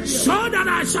 so that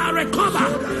I shall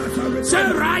recover.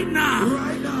 Say right now,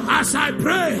 as I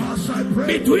pray,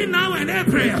 between now and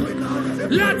April,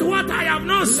 let what I have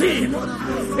not seen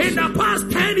in the past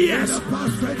 10 years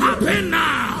happen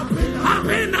now,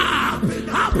 happen now,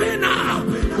 happen now.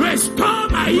 Restore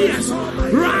my years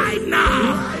right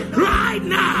now, right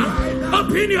now.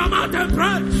 Open your mouth and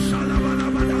pray.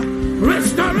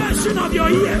 Restoration of your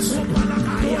years.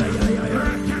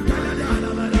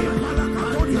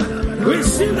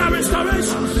 Receive the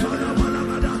restoration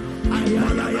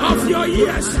of your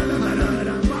years.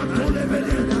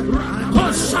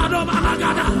 Shadow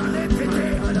Balagada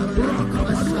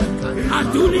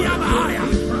Adulia Bahaya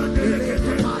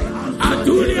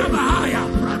Adulia Bahaya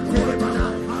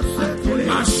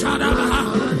Mashada Baha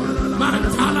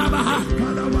Mantala Baha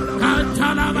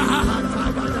Kantala Baha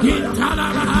Hintala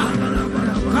Baha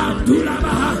Kantula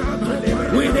Baha.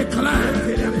 We declare,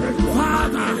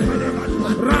 Father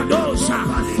Radosha,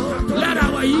 let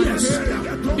our years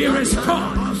be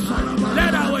restored.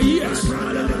 Let our years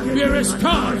be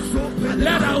restored.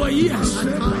 Let our years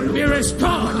be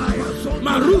restored.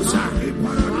 Marusa,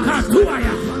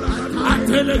 Katuaya,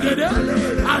 Atelegede,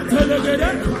 Atelegede,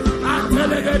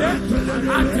 Atelegede,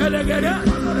 Atelegede,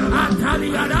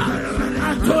 Ataligada,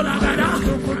 Atolagada,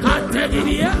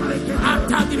 Ategidia,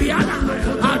 Atagriana,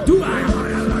 Aduaya,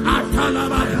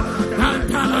 Atalaba,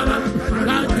 Gantalaba,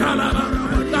 Gantalaba,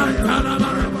 Gantalaba,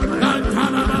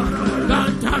 Gantalaba,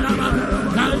 Gantalaba,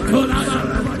 Gantolaba,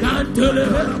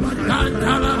 Gantolaba,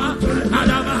 Gantalaba,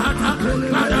 Kadabahata,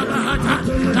 Kadabahata,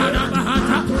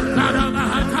 Kadabahata,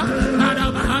 Kadabahata,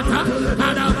 Kadabahata,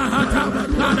 Kadabahata,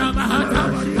 Kadabahata,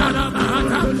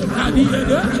 Kadabahata,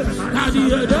 Kadiyada,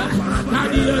 Kadiyada,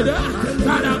 Kadiyada,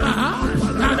 Kadabaha,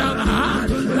 Kadabaha,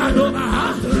 Kadobaha,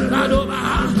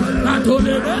 Kadobaha,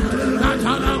 Katolebe,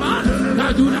 Katalaba,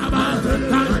 Kadunaba,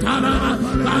 Kantalaba,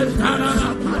 Kantalaba,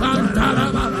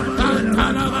 Kantalaba,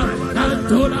 Kantalaba,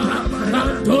 Kantolaba,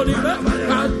 Kantolibe,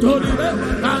 Kantolibe,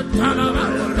 Kantalaba,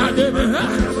 Kadebe,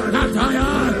 Kataya,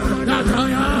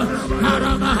 Kataya,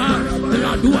 Karabaha,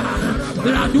 Ladua,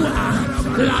 Ladua,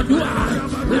 Ladua,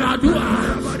 Ladua,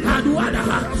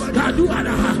 Kaduadaha,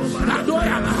 Kaduadaha,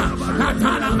 Kadoyamaha,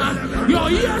 Katalama. Your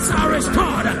years are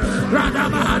restored.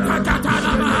 Radabaha,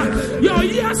 Katalama. Your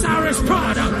years are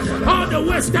restored. All the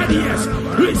wasted years,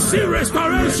 receive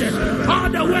restoration. All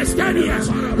the wasted years,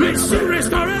 receive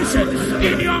restoration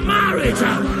in your marriage.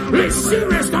 Receive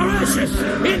restoration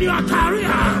in your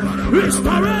career.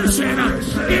 Restoration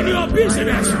in your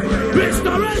business.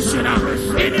 Restoration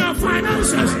in your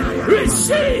finances.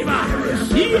 Receive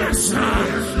years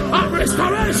of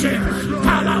restoration.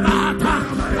 Kalabata,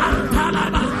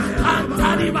 Antalaba,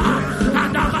 Antaliba,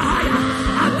 Kadabahaya,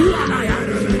 Aduanaya,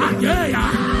 Adeya.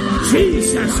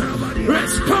 Jesus,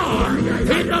 restore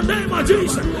in the name of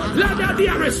Jesus. Let there be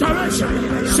a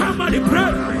restoration. Somebody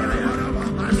pray.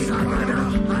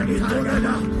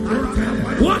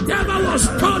 Whatever was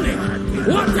stolen,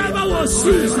 whatever was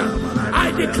seized,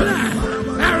 I declare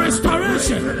a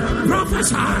restoration.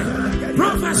 Prophesy,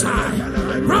 prophesy,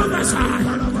 prophesy,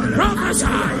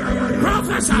 prophesy,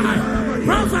 prophesy,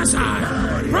 prophesy,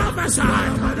 prophesy,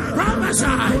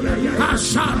 prophesy.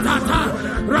 Ashatata,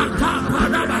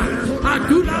 Rakapadaba,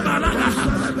 Adulabalaga,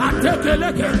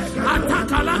 Atekeleke,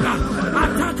 Atakalaga,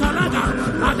 Atakalaga,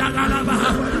 Adagalaba,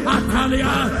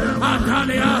 Atalia,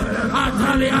 Atalia,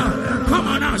 Atalia. Come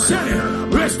on now, say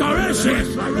it. Restoration.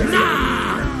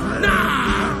 Now, now,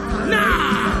 now,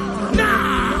 now,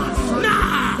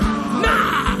 now,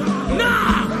 now,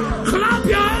 now. Clap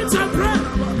your hands and pray.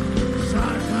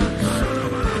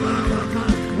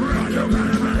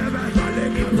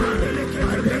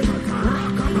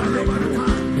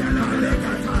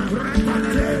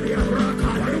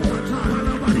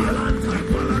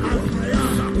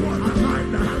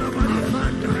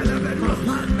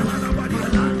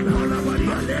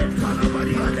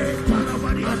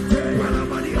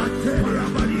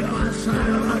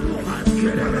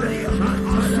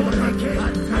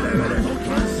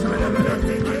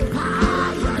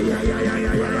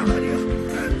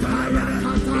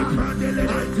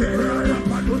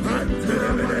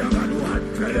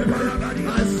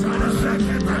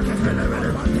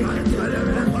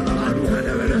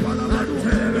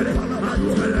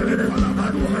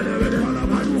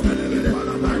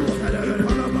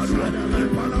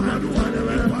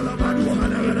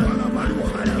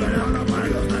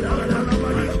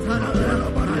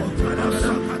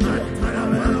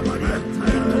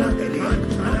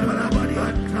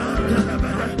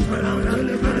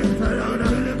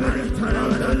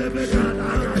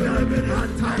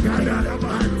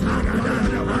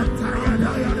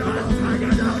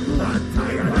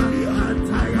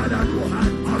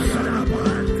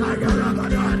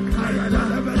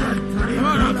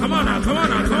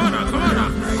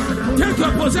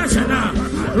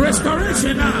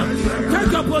 Restoration now.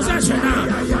 Take your possession now.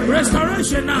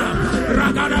 Restoration now.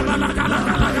 Ragada balagada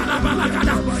balagada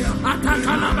balagada.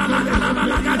 Atakala balagada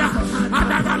balagada.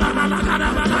 Atakala balagada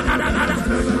balagada.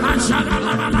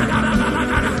 Ashagala balagada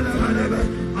balagada.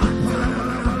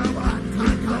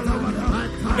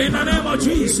 In the name of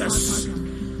Jesus.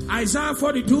 Isaiah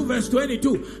 42 verse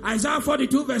 22. Isaiah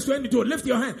 42 verse 22. Lift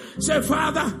your hand. Say,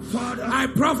 Father, I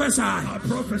prophesy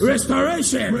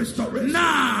restoration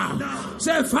now.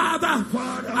 Say, Father,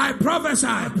 I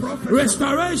prophesy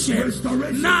restoration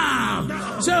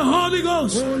now. Say, Holy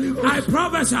Ghost, I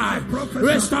prophesy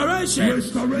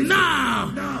restoration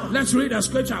now. Let's read the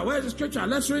scripture. Where's the scripture?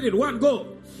 Let's read it. One, go.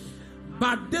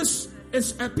 But this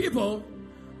is a people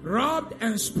robbed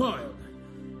and spoiled.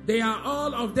 They are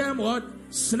all of them what?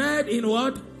 Snared in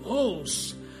what?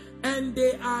 Holes. And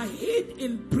they are hid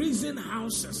in prison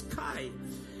houses. Kai.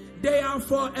 They are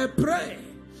for a prey,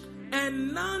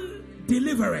 and none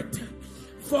deliver it.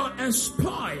 For a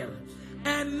spoil,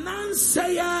 and none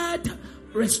saith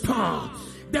restore.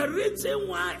 The reason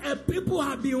why a people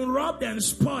have been robbed and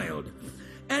spoiled,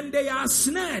 and they are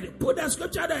snared. Put the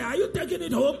scripture there. Are you taking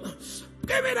it home?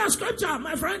 Give me the scripture,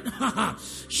 my friend.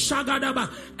 Shagadaba.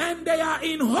 And they are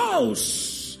in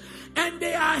holes, and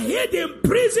they are hid in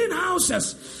prison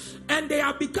houses, and they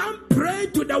have become prey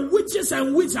to the witches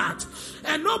and wizards,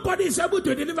 and nobody is able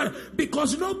to deliver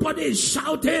because nobody is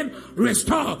shouting,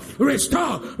 restore,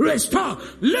 restore, restore.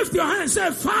 Lift your hand and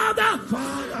say, Father,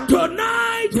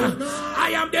 tonight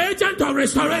I am the agent of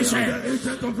restoration.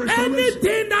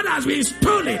 Anything that has been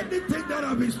stolen,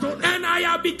 and I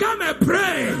have become a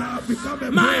prey,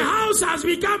 my house has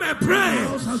become a prey.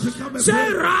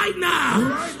 Say right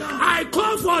now, I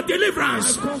call for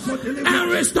deliverance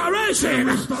and restoration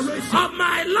of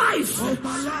my life,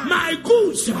 my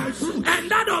goods, and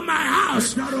that of my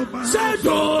house. Say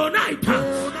tonight,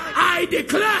 I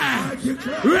declare,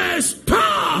 restore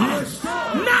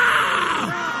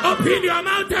now. Open your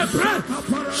mouth and pray.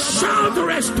 Shout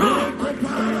restore.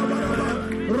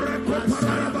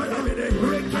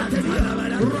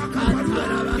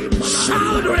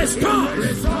 Shout restore.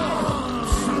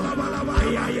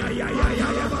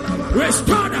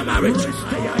 Restore the marriage.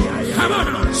 Come on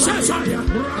now, say something.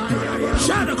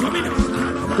 Share the community.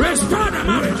 Restore the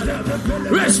marriage.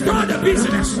 Restore the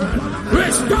business.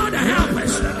 Restore the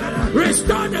helpers.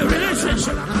 Restore the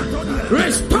relationship.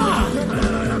 Restore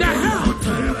the health.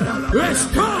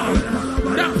 Restore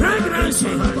the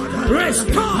pregnancy.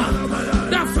 Restore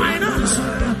the finance.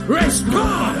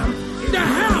 Restore the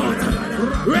health.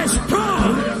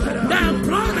 Restore the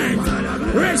employment.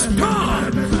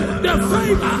 Restore the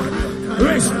favor.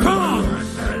 Restore.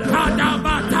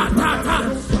 Kadabatatata.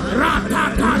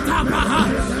 Ratatatapaha.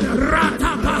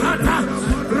 Ratapahata.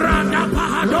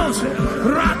 Ratapahados.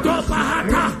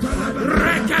 Ratopahata.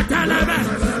 Reketelebe.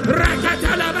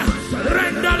 Reketelebe.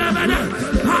 Rendelebede.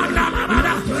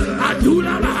 Padamabada.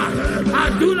 Adulabaha.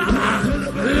 Adulabaha.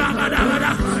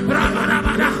 Labadabada.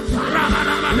 Rabadabada.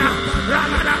 Rabadabada.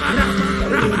 Rabadabada.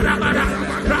 Rabadabada.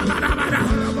 Rabadabada.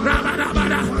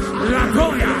 Rabadabada.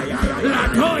 Latoya.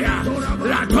 Latoya.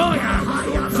 Latoya.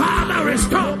 Father,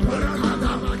 restore.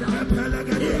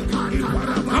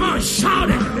 Come on, shout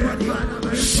it.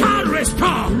 Shout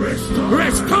restore.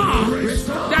 Restore.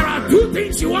 There are two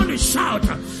things you want to shout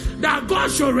that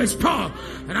God should restore.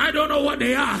 And I don't know what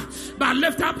they are. But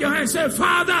lift up your hand and say,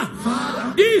 Father,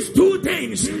 these two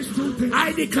things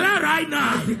I declare right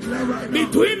now,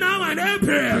 between now and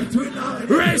April,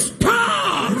 restore.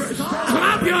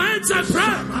 Clap your hands and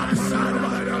pray.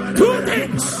 Two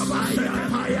things.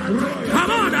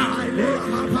 Come on now.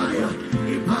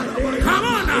 Come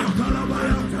on now.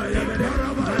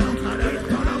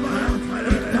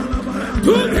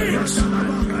 Two things.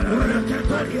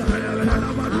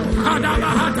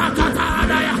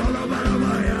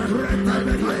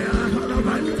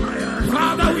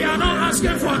 Father, we are not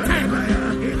asking for 10.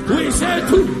 We say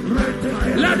 2.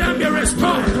 Let them be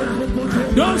restored.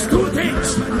 Those two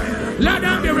things, let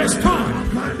them be restored.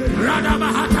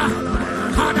 Radabahata,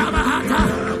 Kadabahata,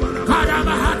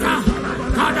 Kadabahata,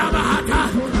 Kadabahata,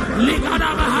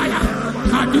 Ligadabahaya,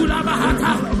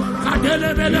 Kadulabahata,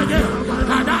 Kadelebelede,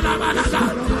 Kadalabalaga.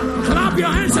 Clap your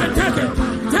hands and take it.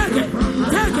 Take it.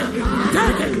 Take it.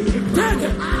 Take it. Take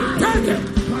it. Take it.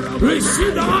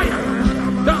 Receive the oil.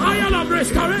 The oil of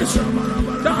restoration.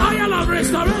 The oil of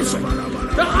restoration.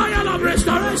 The oil of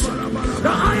restoration. The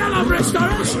oil of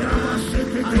restoration.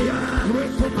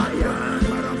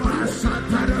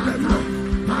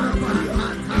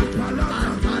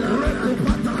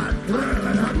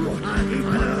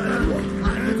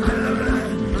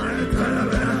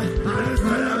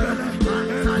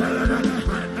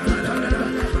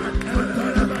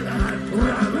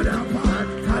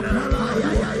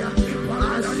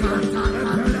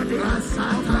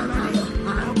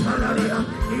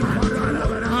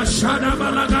 Mashada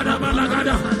balagada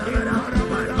balagada.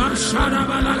 Mashada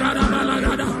balagada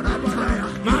balagada.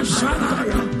 Mashada.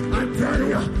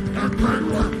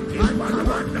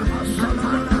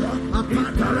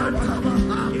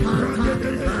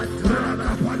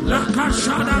 La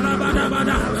kashada la bada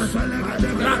bada.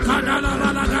 La kada la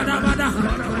balagada bada.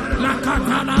 La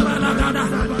kata la balagada.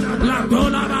 La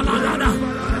dola balagada.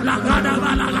 La gada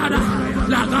balagada.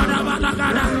 La gada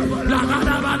balagada. La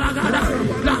gada balagada.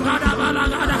 La gada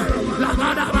balagada. La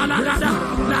gada balagada.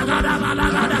 La gada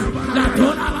balagada. La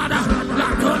tola bada. La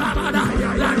tola bada.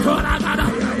 La tola gada.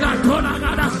 La tola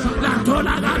gada. La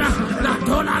tola gada. La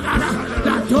tola gada.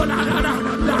 La tola gada.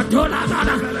 La tola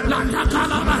gada. La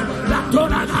takalaba. La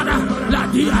tola gada. La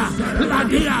dia. La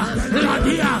dia. La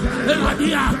dia. La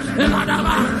dia. La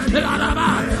daba. La daba.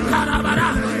 Kadabada.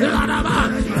 La daba.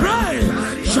 Pray.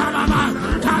 Shalaba.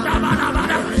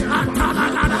 Kadabada. Antala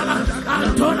gadaba.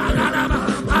 Antola gadaba.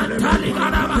 Antali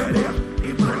gadaba.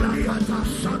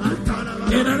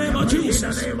 In the name of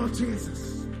Jesus.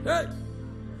 Hey.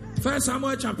 1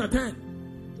 Samuel chapter 10.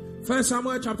 1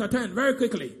 Samuel chapter 10. Very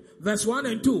quickly. Verse 1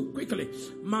 and 2. Quickly.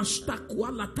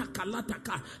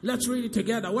 Let's read it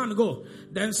together. One go.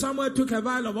 Then Samuel took a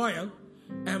vial of oil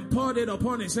and poured it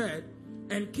upon his head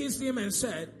and kissed him and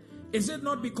said, is it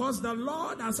not because the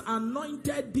Lord has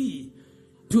anointed thee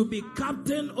to be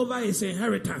captain over his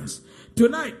inheritance?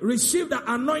 Tonight, receive the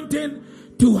anointing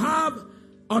to have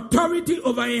authority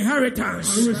over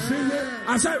inheritance.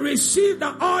 I said, receive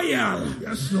the oil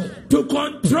to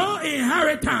control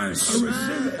inheritance.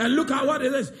 And look at what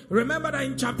it is. Remember that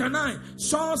in chapter 9,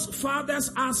 Saul's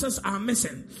father's asses are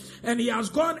missing. And he has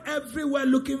gone everywhere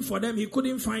looking for them. He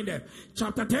couldn't find them.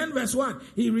 Chapter 10 verse 1,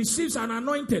 he receives an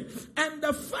anointing. And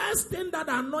the first thing that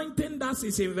anointing does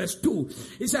is in verse 2.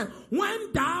 He said,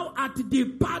 when thou art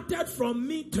departed from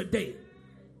me today,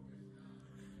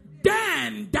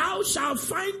 then thou shalt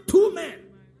find 2 men.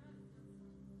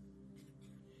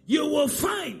 You will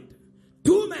find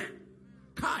 2 men.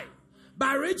 Kai,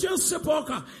 by Rachel's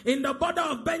sepulchre in the border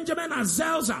of Benjamin at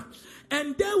Zelzah.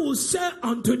 And they will say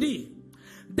unto thee,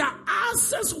 the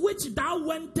asses which thou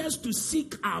wentest to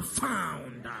seek are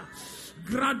found.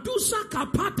 Gradusa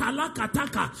kapata la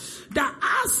kataka. The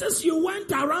asses you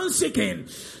went around seeking,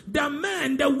 the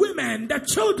men, the women, the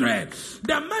children,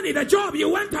 the money, the job you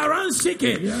went around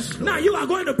seeking. Yes, now you are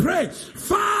going to pray,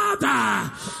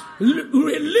 Father,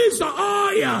 release the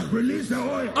oil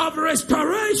of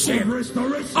restoration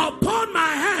upon my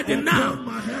head now,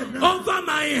 over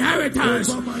my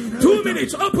inheritance. 2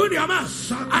 minutes, open your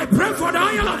mouth. I pray for the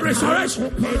oil of restoration.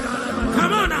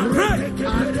 Come on now, pray.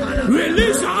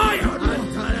 Release the oil.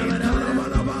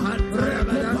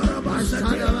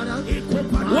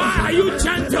 Why are you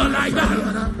gentle like that?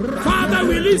 Father,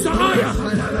 release the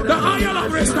oil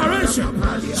of restoration.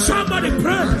 Somebody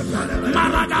pray.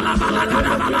 Malagala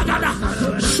balagada balagada.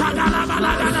 Shagala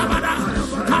balagada bada.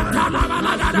 Katala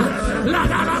balagada.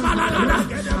 Lagada balagada.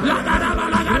 Lagada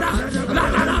balagada.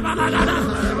 Lagada balagada.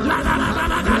 Lagada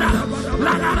balagada.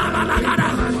 Lagada balagada.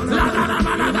 Lagada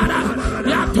balagada.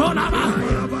 Yatonaba.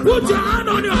 Put your hand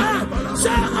on your head. Say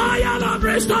oil of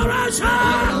restoration.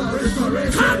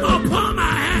 Come upon my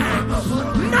head.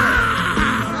 Now.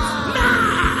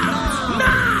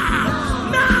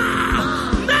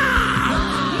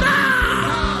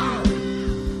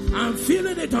 I'm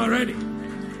feeling it already.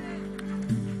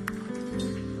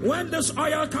 When this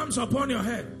oil comes upon your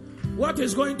head, what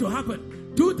is going to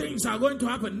happen? 2 things are going to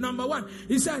happen. Number 1,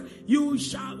 he said, you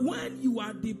shall, when you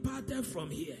are departed from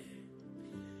here,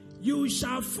 you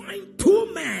shall find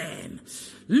 2 men.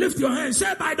 Lift your hands.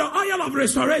 Say, by the oil of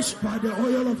restoration. By the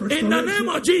oil of restoration. In the name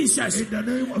of Jesus. In the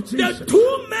name of Jesus. The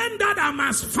 2 men that I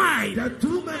must find. The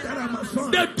 2 men that I must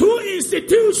find. The 2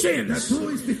 institutions. The 2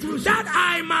 institutions. That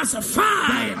I must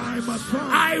find.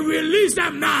 I release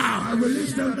them now. I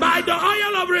release them now. By the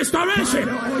oil of restoration.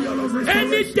 By the oil of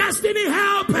restoration. Any destiny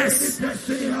helpers.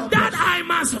 That I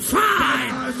must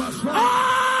find.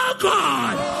 Oh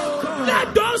God.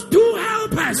 Let those 2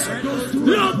 helpers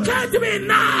locate me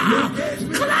now.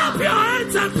 Clap your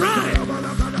hands and pray.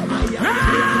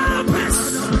 Helpers.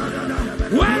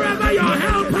 Wherever your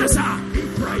helpers are.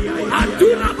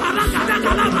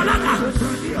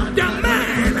 The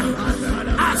men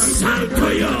assigned to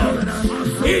you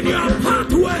in your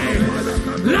pathway.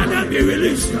 Let them be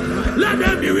released. Let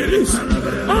them be released.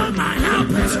 All my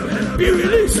helpers be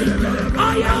released.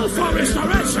 Oil for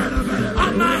restoration.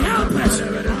 All my helpers.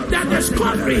 The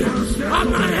discovery of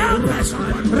my helpers.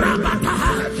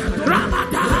 Rabataha.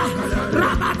 Rabataha.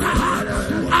 Rabataha.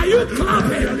 Are you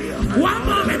clapping? 1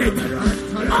 more minute.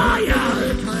 Oil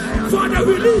for the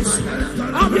release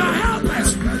of your helpers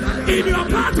in your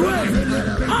pathway.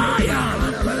 Oil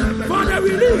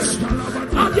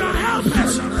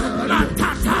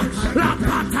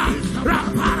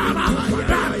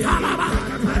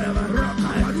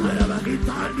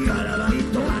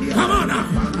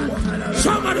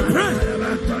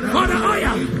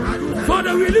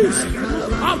release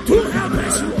of 2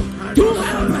 helpers. 2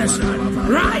 helpers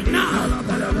right now.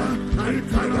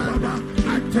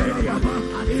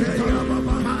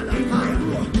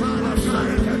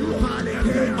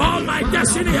 All my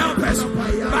destiny helpers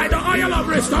by the oil of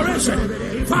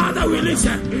restoration. Father, release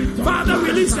them. Father,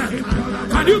 release them.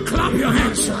 Can you clap your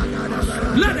hands?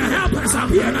 Let the helpers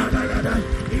appear now.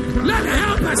 Let the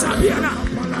helpers appear now.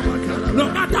 No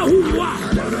matter who you are,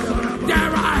 there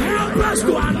are helpers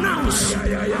to announce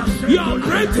your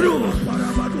breakthrough.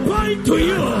 Point to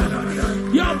you.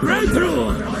 Your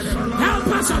breakthrough.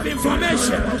 Helpers of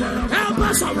information.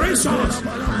 Helpers of resource.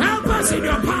 Helpers in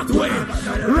your pathway.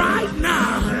 Right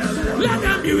now. Let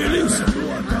them be released.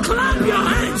 Clap your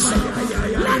hands.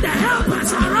 Let the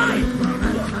helpers arrive.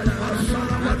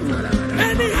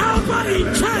 Any helper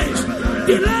in chains,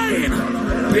 delaying,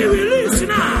 be released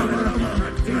now.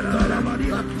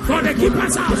 For the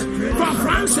keeper's house, for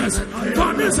Francis,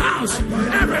 for this house.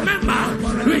 And remember,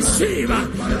 receive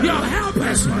your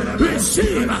helpers.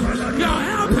 Receive your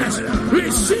helpers.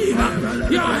 Receive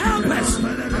your helpers.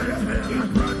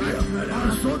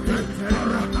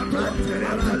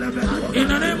 In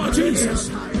the name of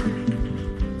Jesus.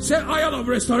 Say oil of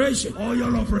restoration.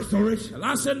 Oil of restoration. The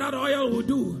last thing that oil will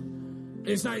do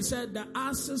is, I said, the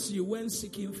answers you went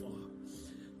seeking for.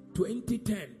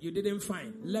 2010, you didn't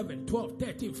find. 11, 12,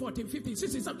 13, 14, 15,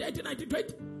 16, 17, 18, 19,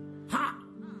 20. Ha!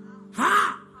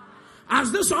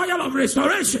 As this oil of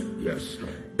restoration. Yes.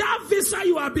 That visa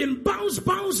you have been bounce.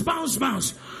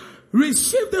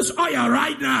 Receive this oil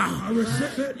right now. I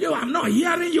receive it. You are not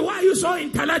hearing you. Why are you so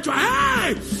intellectual?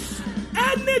 Hey!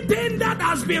 Anything that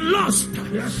has been lost,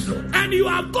 yes, and you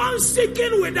have gone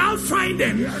seeking without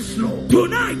finding, yes,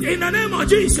 tonight in the name of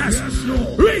Jesus, yes,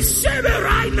 receive it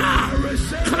right now.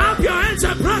 Clap your hands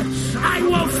and pray. I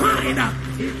will find.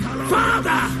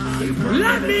 Father,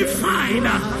 let me find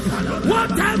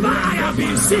whatever I have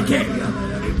been seeking.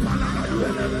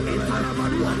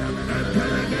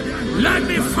 Let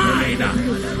me find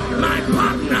my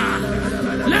partner.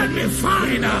 Let me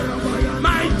find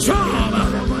my job.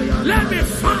 Let me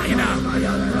find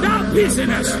that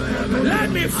business. Let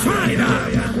me find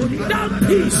that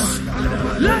peace.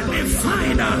 Let me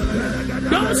find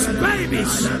those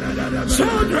babies,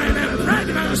 children and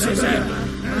pregnancies and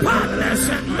partners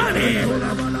and money,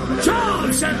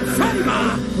 jobs and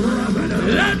favor.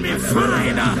 Let me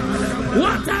find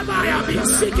whatever I have been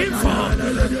seeking for.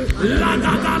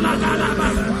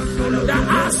 The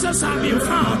answers have been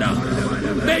found.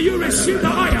 May you receive the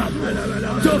oil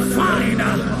to find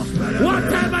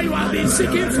whatever you have been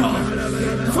seeking for.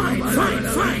 Find.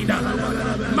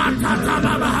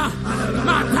 Matatalabaha.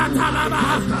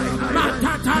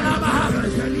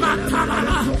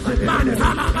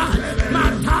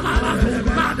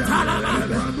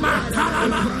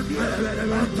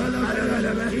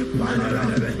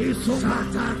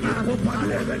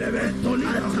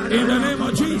 In the name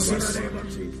of Jesus.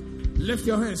 Lift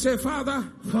your hand. Say, Father,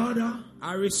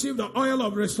 I receive the oil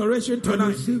of restoration tonight. I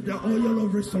receive the oil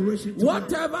of restoration tonight.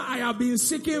 Whatever I have been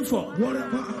seeking for.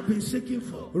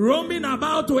 Roaming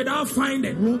about without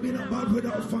finding.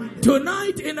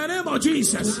 Tonight, in the name of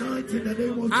Jesus.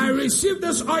 I receive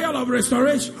this oil of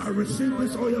restoration.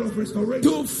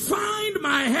 To find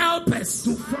my helpers.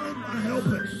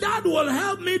 That will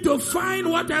help me to find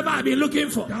whatever I've been looking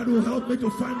for.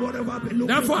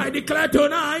 Therefore, I declare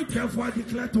tonight,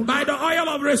 by the oil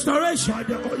of restoration,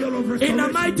 in the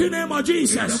mighty name of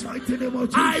Jesus,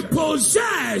 I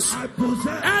possess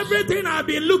everything I've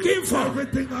been looking for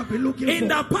in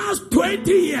the past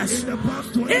 20 years.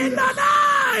 In the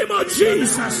name of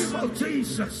Jesus.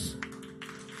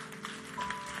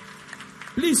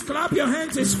 Please clap your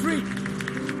hands, it's free.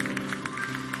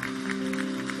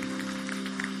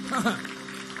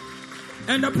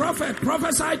 And the prophet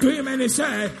prophesied to him and he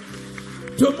said,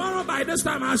 tomorrow by this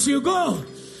time as you go,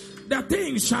 the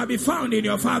things shall be found in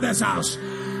your father's house.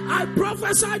 I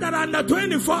prophesy that under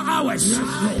 24 hours,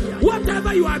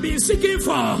 whatever you have been seeking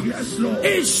for,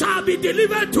 it shall be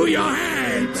delivered to your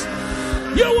hands.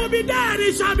 You will be there,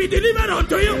 it shall be delivered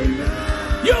unto you.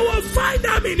 You will find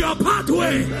them in your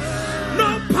pathway.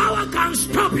 No power can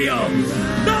stop you.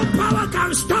 No power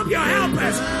can stop your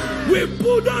helpers. We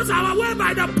bulldoze our way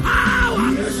by the power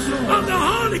of the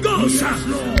Holy Ghost.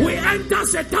 We enter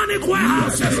satanic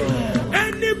warehouses.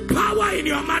 Any power in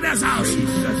your mother's house,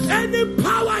 any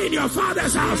power in your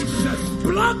father's house,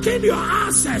 blocking your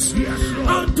access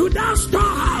onto that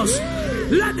storehouse,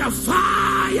 let the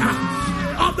fire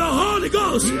of the Holy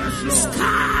Ghost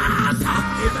scatter.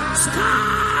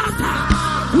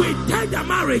 We take the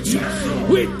marriage.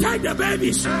 We take the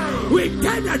babies. We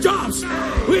take the jobs.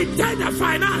 We take the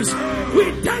finance.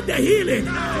 We take the healing.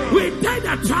 We take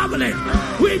the traveling.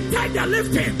 We take the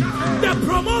lifting, the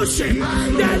promotion,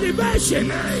 the elevation,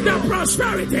 the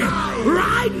prosperity.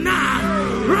 Right now.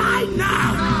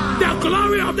 The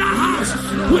glory of the house.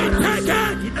 We take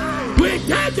it. We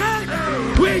take it.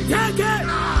 We take it.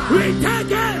 We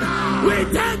take it. We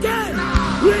take it.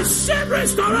 Receive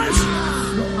restoration.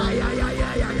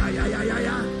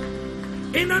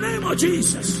 In the name of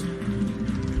Jesus.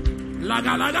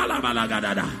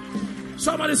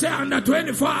 Somebody say, under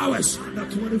 24 hours.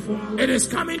 It is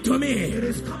coming to me.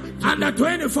 Under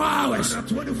 24 hours.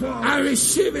 I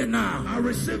receive it now.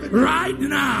 Right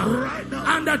now.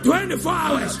 Under 24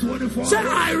 hours. Say,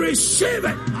 I receive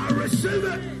it.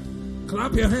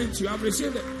 Clap your hands. You have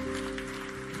received it.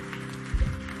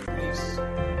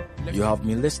 You have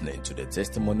been listening to the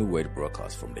Testimony Word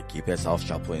broadcast from the Keeper's House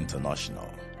Chapel International.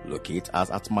 Locate us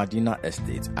at Madina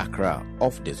Estate, Accra,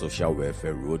 off the Social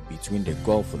Welfare Road between the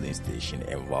Gulf Filling Station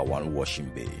and Wawan Washing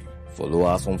Bay. Follow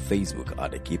us on Facebook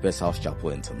at the Keeper's House Chapel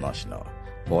International.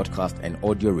 Podcast and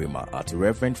audio rema at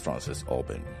Reverend Francis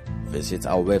Alban. Visit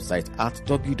our website at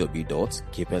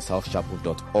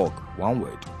www.keepershousechapel.org. One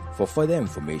word. For further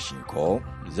information, call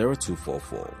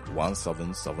 0244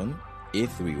 177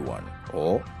 831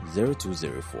 or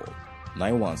 0204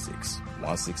 916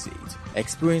 168.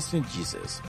 Experiencing Jesus